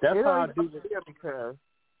 That's how I do it. Because,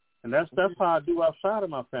 and that's how I do outside of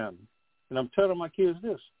my family. And I'm telling my kids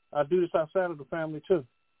this. I do this outside of the family too.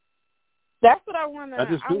 That's what I want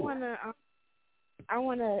to. I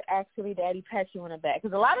want to actually, Daddy, pat you on the back,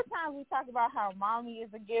 because a lot of times we talk about how mommy is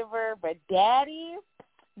a giver, but Daddy,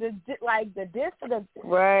 the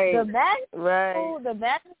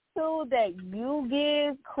magnitude that you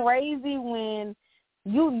give crazy when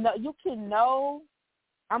you know you can know.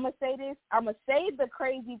 I'm gonna say this. I'm gonna say the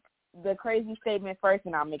crazy statement first,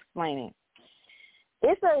 and I'm explaining.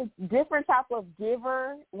 It's a different type of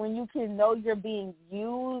giver when you can know you're being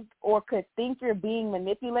used or could think you're being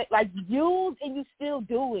manipulated, like used, and you still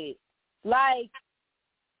do it. Like,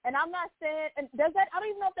 and I'm not saying, and does that? I don't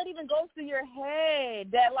even know if that even goes through your head.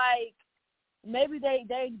 That like maybe they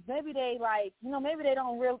like, you know, maybe they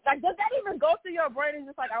don't really like. Does that even go through your brain? It's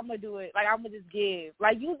just like, I'm gonna do it. Like, I'm gonna just give.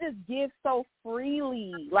 Like, you just give so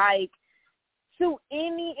freely, like to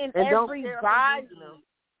any and everybody.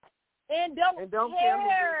 And don't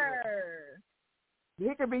care.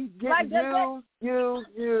 He could be getting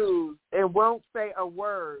used, and won't say a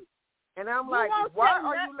word. And I'm like, why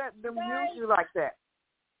are you letting them use you like that?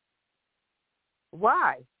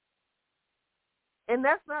 Why? And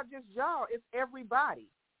that's not just y'all, it's everybody.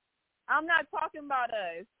 I'm not talking about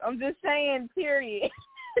us. I'm just saying, period.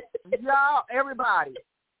 Y'all, everybody.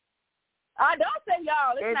 I don't say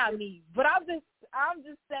y'all, it's not me. But I'm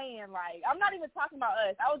just saying, like, I'm not even talking about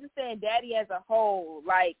us. I was just saying Daddy as a whole.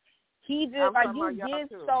 Like, he just, like, you give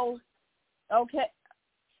so, okay,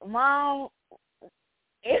 Mom.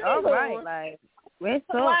 All right, like, we're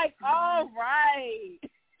so. Like, all right.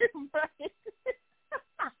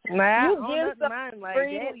 Man, you give so mine, like,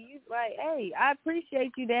 Daddy, you like, hey, I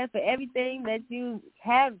appreciate you, Dad, for everything that you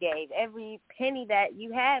have gave, every penny that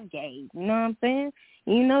you have gave. You know what I'm saying?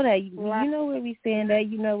 You know that. You know where we stand at.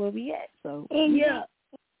 You know where we at. So, yeah.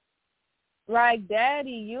 Like,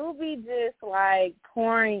 Daddy, you be just, like,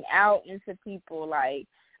 pouring out into people. Like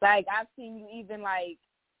I've seen you even, like,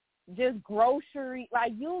 just grocery.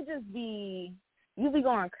 Like, you be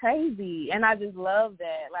going crazy. And I just love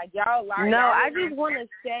that. Like, y'all like. No, I just want to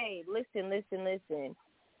say, listen.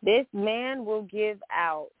 This man will give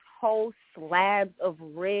out whole slabs of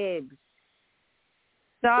ribs,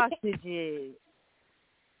 sausages,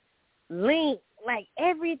 link, like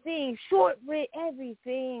everything, short rib,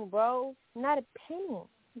 everything, bro. Not a penny.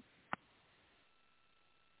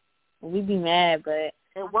 We be mad, but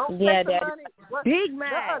it won't take the money. Big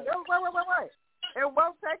mad. Wait. It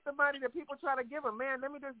won't take the money that people try to give him. Man,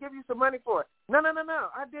 let me just give you some money for it. No.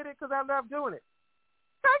 I did it because I love doing it.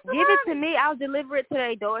 Give it to me. I'll deliver it to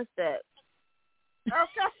their doorstep.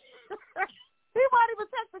 Okay. He won't even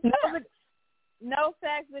take the check. No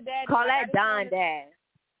facts with Daddy. Call that Don Dash.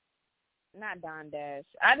 Not Don Dash.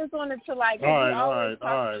 I just wanted to, like. All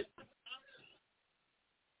right.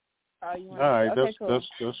 Oh, you want all right, okay, cool.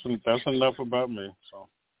 That's enough about me. So.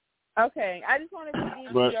 Okay, I just wanted to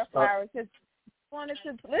give you your flowers. wanted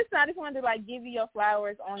to like give you your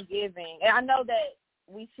flowers on giving, and I know that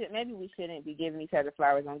we shouldn't be giving each other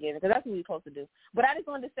flowers on giving because that's what we're supposed to do. But I just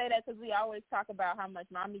wanted to say that because we always talk about how much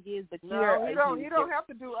mommy gives, but he don't have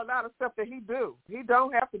to do a lot of stuff that he do. He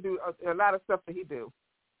don't have to do a lot of stuff that he do.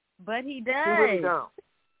 But he does. He really don't.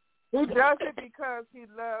 He does it because he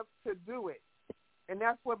loves to do it, and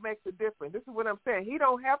that's what makes the difference. This is what I'm saying. He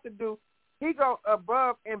don't have to do. He go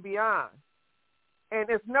above and beyond. And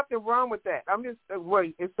there's nothing wrong with that.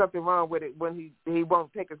 It's something wrong with it when he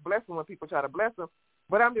won't take his blessing when people try to bless him.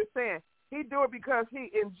 But I'm just saying, he do it because he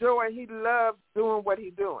loves doing what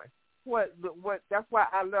he's doing. That's why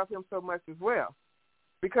I love him so much as well.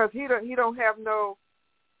 Because he don't have no,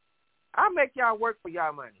 I make y'all work for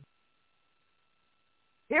y'all money.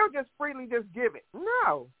 He'll just freely just give it.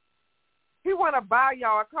 No. He want to buy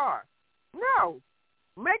y'all a car. No.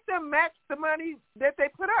 Make them match the money that they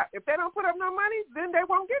put up. If they don't put up no money, then they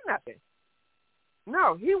won't get nothing.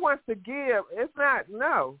 No, he wants to give. It's not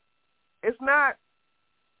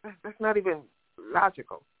that's not even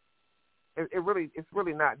logical. It's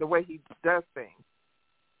really not the way he does things.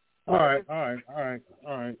 All right.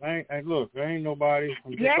 Look, there ain't nobody.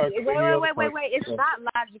 Yes, wait. It's not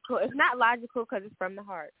logical. It's not logical because it's from the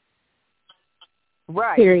heart.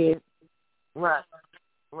 Right. Period. Right.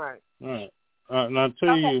 All right. And I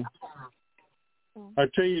tell you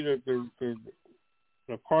that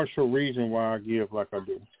the partial reason why I give like I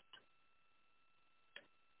do,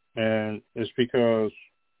 and it's because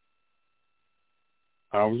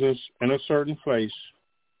I was just in a certain place,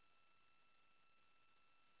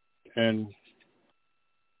 and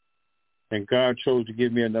God chose to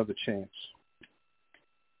give me another chance.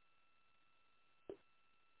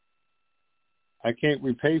 I can't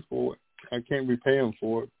repay for it. I can't repay him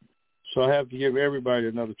for it. So I have to give everybody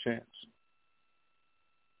another chance.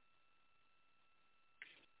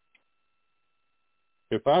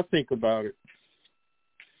 If I think about it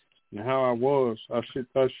and how I was,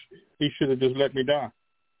 he should have just let me die.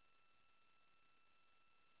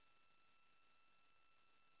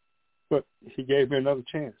 But he gave me another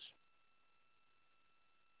chance.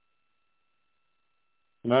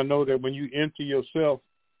 And I know that when you empty yourself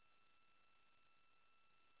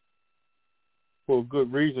for a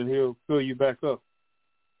good reason, he'll fill you back up.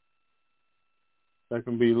 That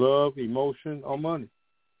can be love, emotion, or money,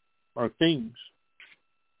 or things.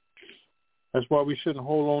 That's why we shouldn't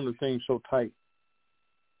hold on to things so tight.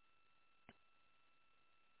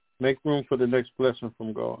 Make room for the next blessing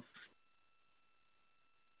from God.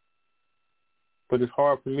 But it's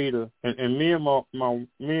hard for me to, and me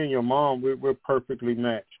and your mom, we're perfectly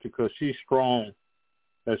matched because she's strong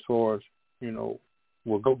as far as,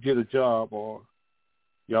 we'll go get a job or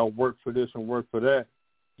y'all work for this and work for that.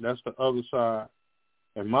 That's the other side.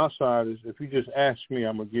 And my side is if you just ask me,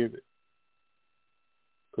 I'm going to give it.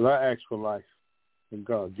 Because I asked for life and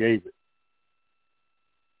God gave it.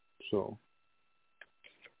 So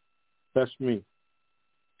that's me.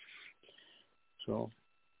 So,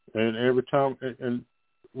 and every time, and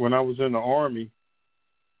when I was in the Army,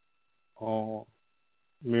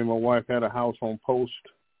 me and my wife had a house on post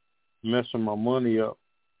messing my money up.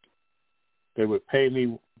 They would pay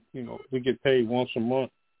me, we get paid once a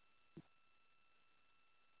month.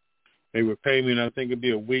 They would pay me, and I think it'd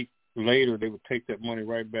be a week later, they would take that money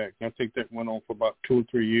right back. And I think that went on for about 2 or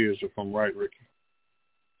 3 years, if I'm right, Ricky.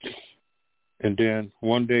 And then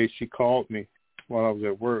one day she called me while I was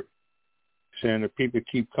at work, saying that people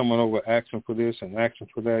keep coming over asking for this and asking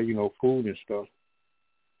for that, food and stuff.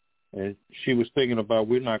 And she was thinking about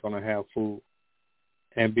we're not going to have food.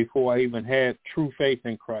 And before I even had true faith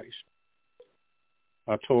in Christ,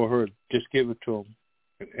 I told her, just give it to them.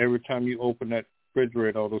 And every time you open that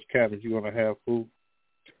refrigerator, all those cabinets, you're going to have food.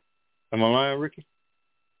 Am I lying, Ricky?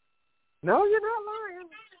 No, you're not lying.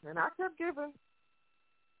 And I kept giving.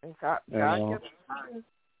 And God kept lying.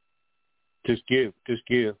 Just give.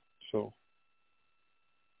 So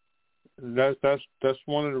that's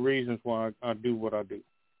one of the reasons why I do what I do.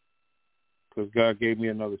 Because God gave me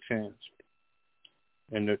another chance.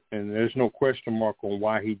 And there's no question mark on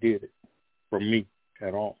why he did it for me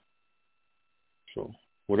at all. So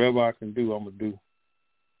whatever I can do, I'm going to do,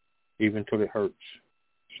 even till it hurts.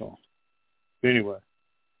 So anyway.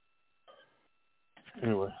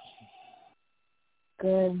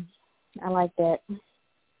 Good. I like that.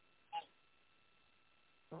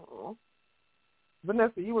 Oh.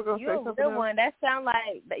 Vanessa, you were going to say something You're a real else? one. That sound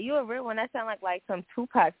like, you're a real one. That sound like some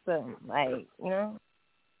Tupac something. Like,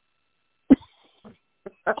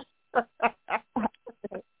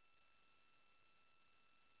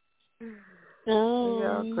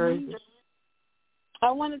 Crazy.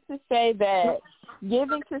 I wanted to say that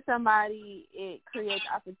giving to somebody, it creates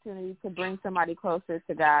opportunity to bring somebody closer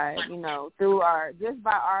to God, through just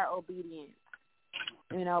by our obedience.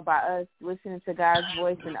 By us listening to God's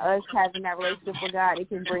voice and us having that relationship with God, it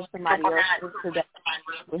can bring somebody else into that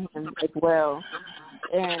with Him as well.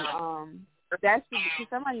 And that should be,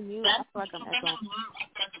 somebody mute. I feel like I'm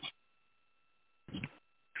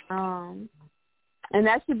echoing. And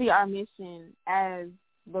that should be our mission as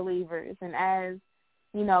believers and as,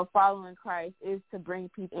 following Christ, is to bring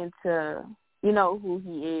people into, who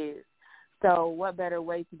He is. So what better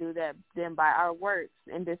way to do that than by our works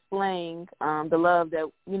and displaying the love that,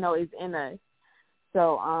 is in us.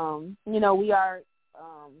 So, we are,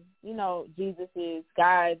 Jesus is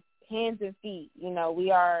God's hands and feet. We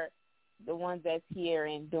are the ones that's here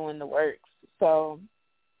and doing the works. So,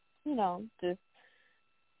 just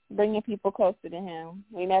bringing people closer to Him.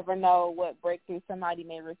 We never know what breakthrough somebody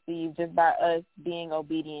may receive just by us being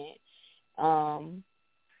obedient to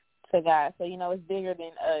God. So, it's bigger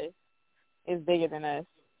than us. It's bigger than us.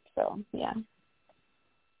 So, yeah.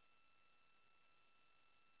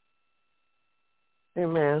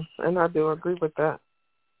 Amen. And I do agree with that.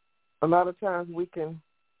 A lot of times we can,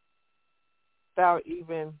 without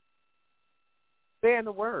even saying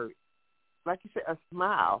the word, like you said, a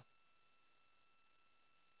smile.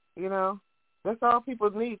 That's all people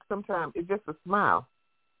need sometimes. It's just a smile.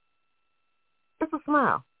 Just a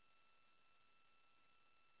smile.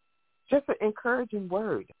 Just an encouraging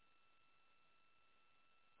word.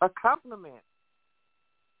 A compliment.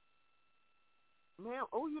 Man,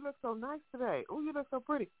 oh, you look so nice today. Oh, you look so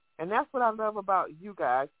pretty. And that's what I love about you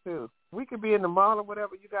guys, too. We could be in the mall or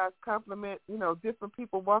whatever. You guys compliment, different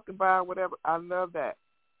people walking by or whatever. I love that.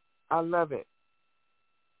 I love it.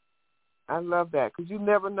 I love that because you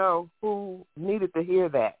never know who needed to hear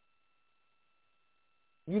that.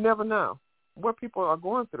 You never know what people are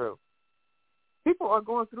going through. People are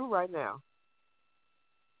going through right now.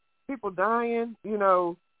 People dying,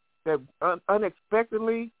 that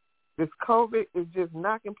unexpectedly, this COVID is just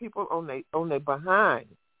knocking people on their behind.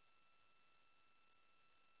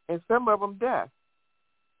 And some of them death.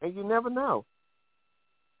 And you never know.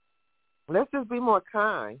 Let's just be more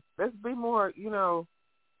kind. Let's be more,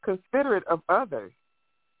 considerate of others.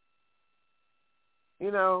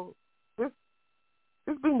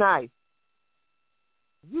 Just be nice.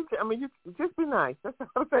 You just be nice. That's what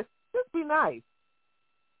I'm saying. Just be nice.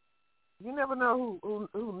 You never know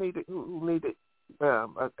who needed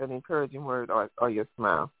an encouraging word or your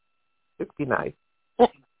smile. Just be nice.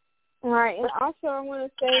 Right, and also I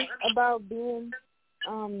want to say about being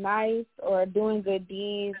nice or doing good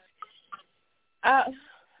deeds.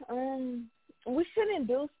 We shouldn't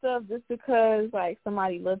do stuff just because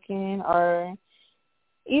somebody looking or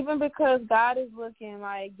even because God is looking.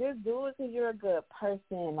 Just do it because you're a good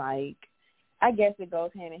person. I guess it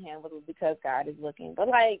goes hand in hand with it because God is looking. But,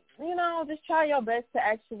 just try your best to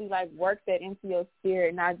actually, work that into your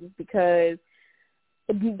spirit, not just because,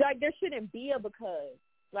 there shouldn't be a because.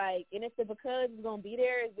 And if the because is going to be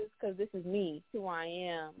there, it's just because this is me, who I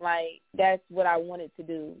am. That's what I wanted to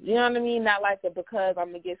do. You know what I mean? Not because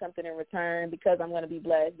I'm going to get something in return, because I'm going to be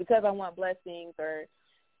blessed, because I want blessings, or,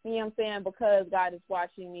 you know what I'm saying, because God is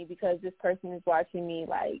watching me, because this person is watching me.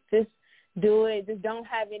 Just do it. Just don't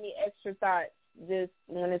have any extra thoughts. Just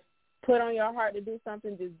when it's put on your heart to do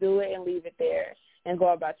something, just do it and leave it there and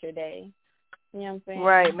go about your day. You know what I'm saying?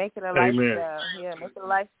 Right. Make it a Amen. lifestyle. Yeah, make it a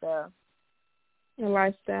lifestyle. A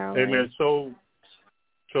lifestyle. Amen. Right?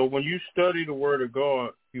 So when you study the Word of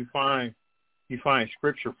God, you find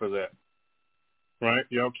scripture for that. Right?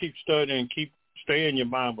 Y'all keep studying, stay in your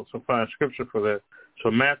Bible, so find scripture for that. So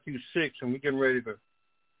Matthew 6, and we're getting ready to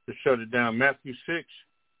shut it down. Matthew 6,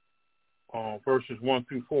 verses 1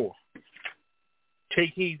 through 4.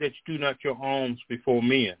 Take heed that you do not your alms before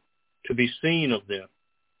men, to be seen of them.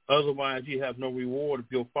 Otherwise ye have no reward of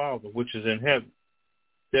your Father which is in heaven.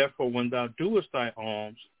 Therefore, when thou doest thy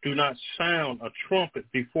alms, do not sound a trumpet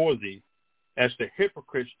before thee, as the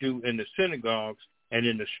hypocrites do in the synagogues and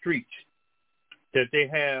in the streets, that they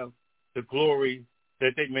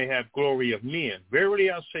may have glory of men. Verily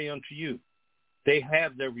I say unto you, they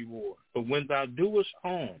have their reward. But when thou doest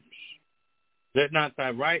alms, let not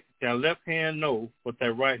thy left hand know what thy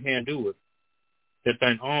right hand doeth, that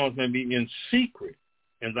thine alms may be in secret,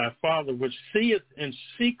 and thy Father which seeth in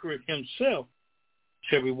secret himself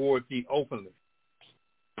shall reward thee openly.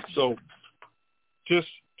 So just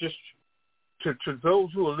to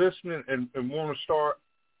those who are listening and want to start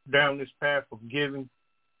down this path of giving,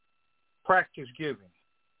 practice giving.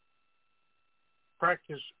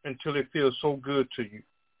 Practice until it feels so good to you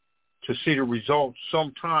to see the results.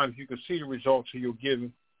 Sometimes you can see the results of your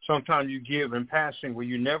giving. Sometimes you give in passing where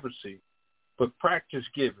you never see. but practice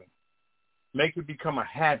giving. Make it become a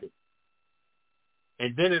habit.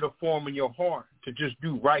 And then it'll form in your heart to just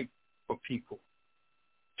do right for people,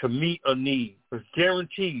 to meet a need. It's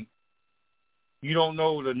guaranteed. You don't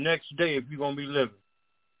know the next day if you're going to be living.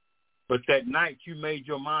 But that night you made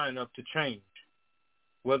your mind up to change,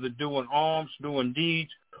 whether doing alms, doing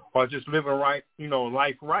deeds, or just living right,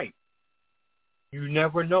 life right. You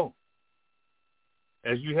never know.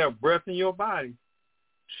 As you have breath in your body,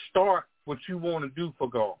 start what you want to do for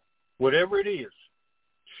God. Whatever it is,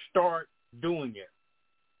 start doing it.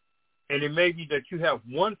 And it may be that you have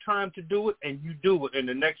one time to do it and you do it and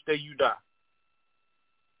the next day you die.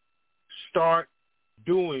 Start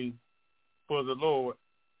doing for the Lord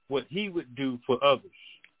what he would do for others.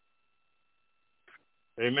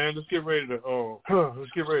 Amen. Let's get ready to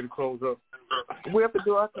close up. We have to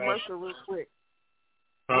do our commercial real quick.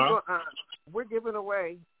 Huh? We're giving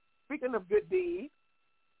away, speaking of good deeds,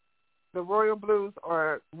 the Royal Blues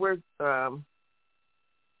we're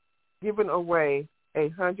giving away a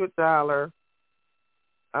 $100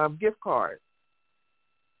 gift card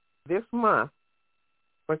this month,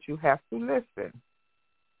 but you have to listen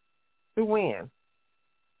to win.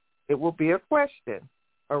 It will be a question,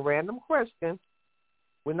 a random question.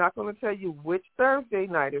 We're not going to tell you which Thursday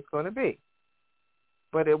night it's going to be,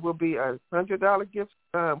 but it will be a $100 gift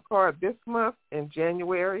card this month in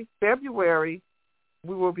January. February,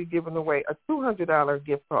 we will be giving away a $200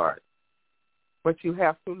 gift card, but you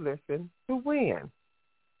have to listen to win.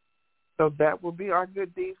 So that will be our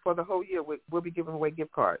good deed for the whole year. We'll be giving away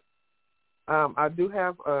gift cards. I do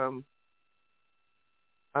have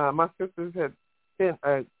my sisters had sent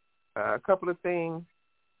a couple of things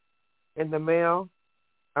in the mail.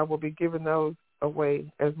 I will be giving those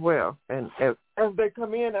away as well. And as they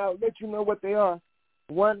come in, I'll let you know what they are.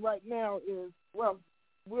 One right now is, we'll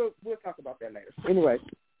talk about that later. Anyway,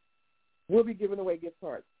 we'll be giving away gift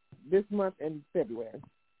cards this month in February.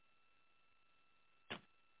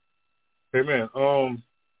 Amen.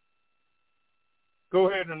 Go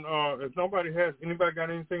ahead and if anybody got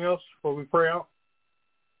anything else before we pray out?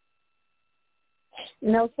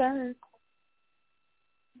 No, sir.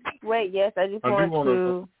 Wait, yes, I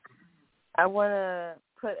want to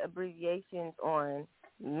put abbreviations on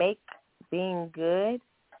make being good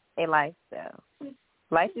a lifestyle.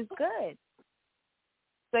 Life is good,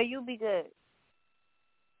 so you be good.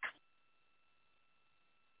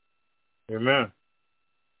 Amen.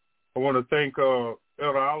 I want to thank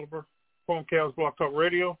Elder Oliver, Phonecast Block Talk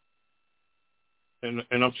Radio, and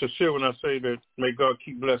I'm sincere when I say that may God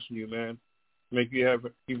keep blessing you, man. Make you have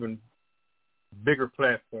an even bigger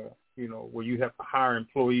platform, where you have to hire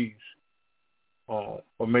employees. Or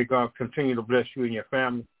may God continue to bless you and your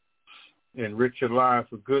family, enrich your lives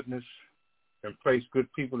with goodness, and place good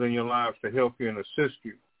people in your lives to help you and assist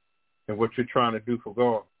you in what you're trying to do for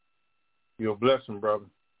God. You're a blessing, brother.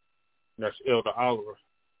 That's Elder Oliver.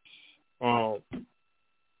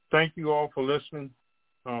 Thank you all for listening.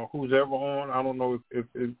 Who's ever on, I don't know if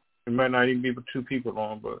it might not even be but two people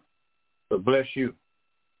on, but bless you.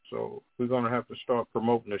 So we're going to have to start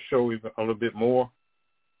promoting the show even a little bit more.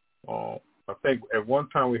 I think at one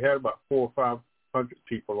time we had about 400 or 500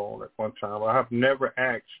 people on at one time. I have never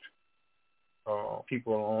asked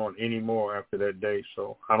people on anymore after that day,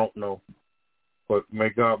 so I don't know. But may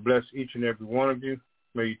God bless each and every one of you.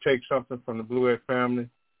 May you take something from the Blueett family.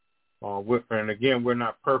 And again, we're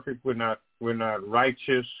not perfect. We're not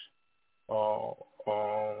righteous.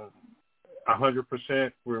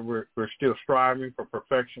 100%. We're still striving for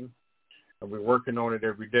perfection, and we're working on it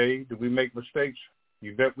every day. Do we make mistakes?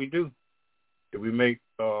 You bet we do. Do we make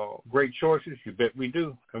great choices? You bet we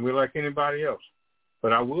do. And we're like anybody else.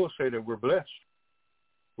 But I will say that we're blessed.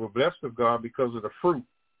 We're blessed of God because of the fruit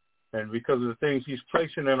and because of the things he's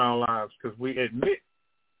placing in our lives, because we admit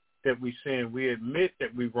that we sin, we admit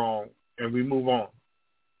that we wrong, and we move on.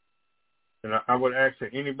 And I would ask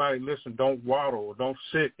that anybody listen, don't waddle, don't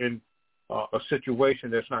sit in a situation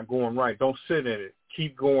that's not going right. Don't sit in it.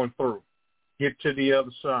 Keep going through. Get to the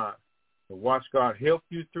other side. And watch God help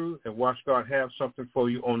you through, and watch God have something for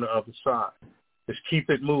you on the other side. Just keep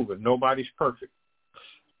it moving. Nobody's perfect.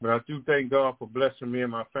 But I do thank God for blessing me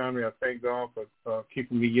and my family. I thank God for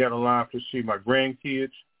keeping me yet alive to see my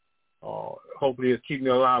grandkids. Hopefully it'll keep me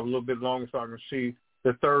alive a little bit longer so I can see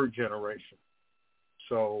the third generation.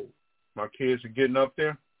 So my kids are getting up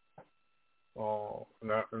there.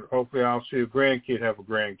 And hopefully I'll see a grandkid have a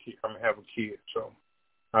kid. So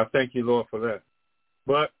I thank you, Lord, for that.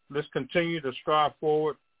 But let's continue to strive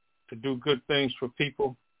forward to do good things for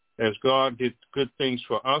people as God did good things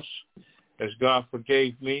for us, as God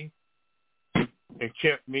forgave me and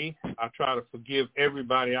kept me. I try to forgive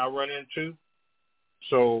everybody I run into.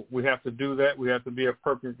 So we have to do that. We have to be a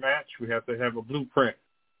perfect match. We have to have a blueprint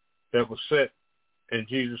that was set in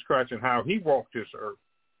Jesus Christ and how he walked this earth.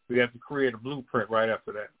 We have to create a blueprint right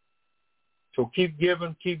after that. So keep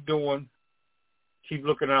giving, keep doing, keep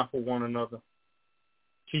looking out for one another,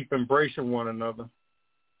 keep embracing one another.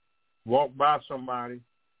 Walk by somebody,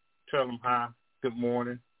 tell them hi, good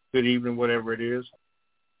morning, good evening, whatever it is.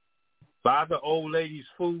 Buy the old lady's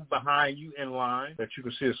food behind you in line that you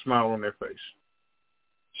can see a smile on their face.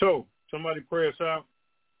 So somebody pray us out,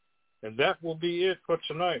 and that will be it for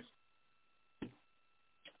tonight.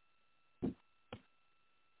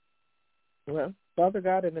 Well, Father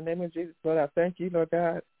God, in the name of Jesus, Lord, I thank you, Lord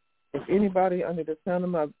God. If anybody under the sound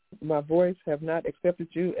of my voice have not accepted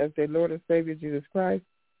you as their Lord and Savior, Jesus Christ,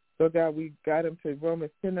 Lord God, we guide them to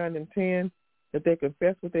Romans 10:9 and 10, that they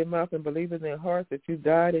confess with their mouth and believe in their heart that you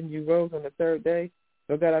died and you rose on the third day.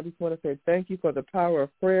 Lord God, I just want to say thank you for the power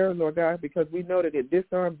of prayer, Lord God, because we know that it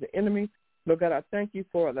disarms the enemy. Lord God, I thank you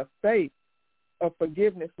for the faith of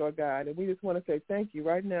forgiveness, Lord God, and we just want to say thank you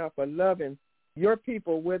right now for loving your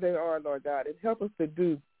people where they are, Lord God, and help us to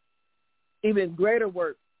do even greater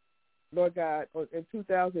work, Lord God, in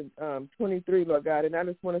 2023, Lord God. And I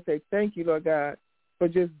just want to say thank you, Lord God, for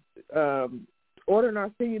just ordering our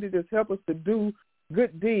senior to just help us to do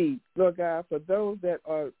good deeds, Lord God, for those that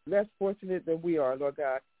are less fortunate than we are, Lord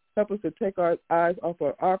God. Help us to take our eyes off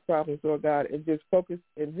of our problems, Lord God, and just focus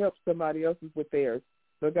and help somebody else's with theirs,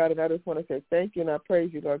 Lord God. And I just want to say thank you and I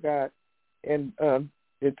praise you, Lord God. And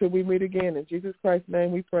until we meet again, in Jesus Christ's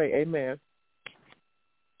name we pray. Amen.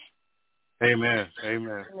 Amen.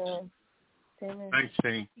 Amen. Amen. Amen. Thanks,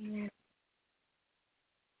 Team.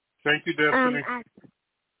 Thank you, Destiny.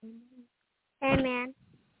 Amen.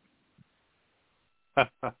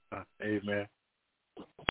 Amen.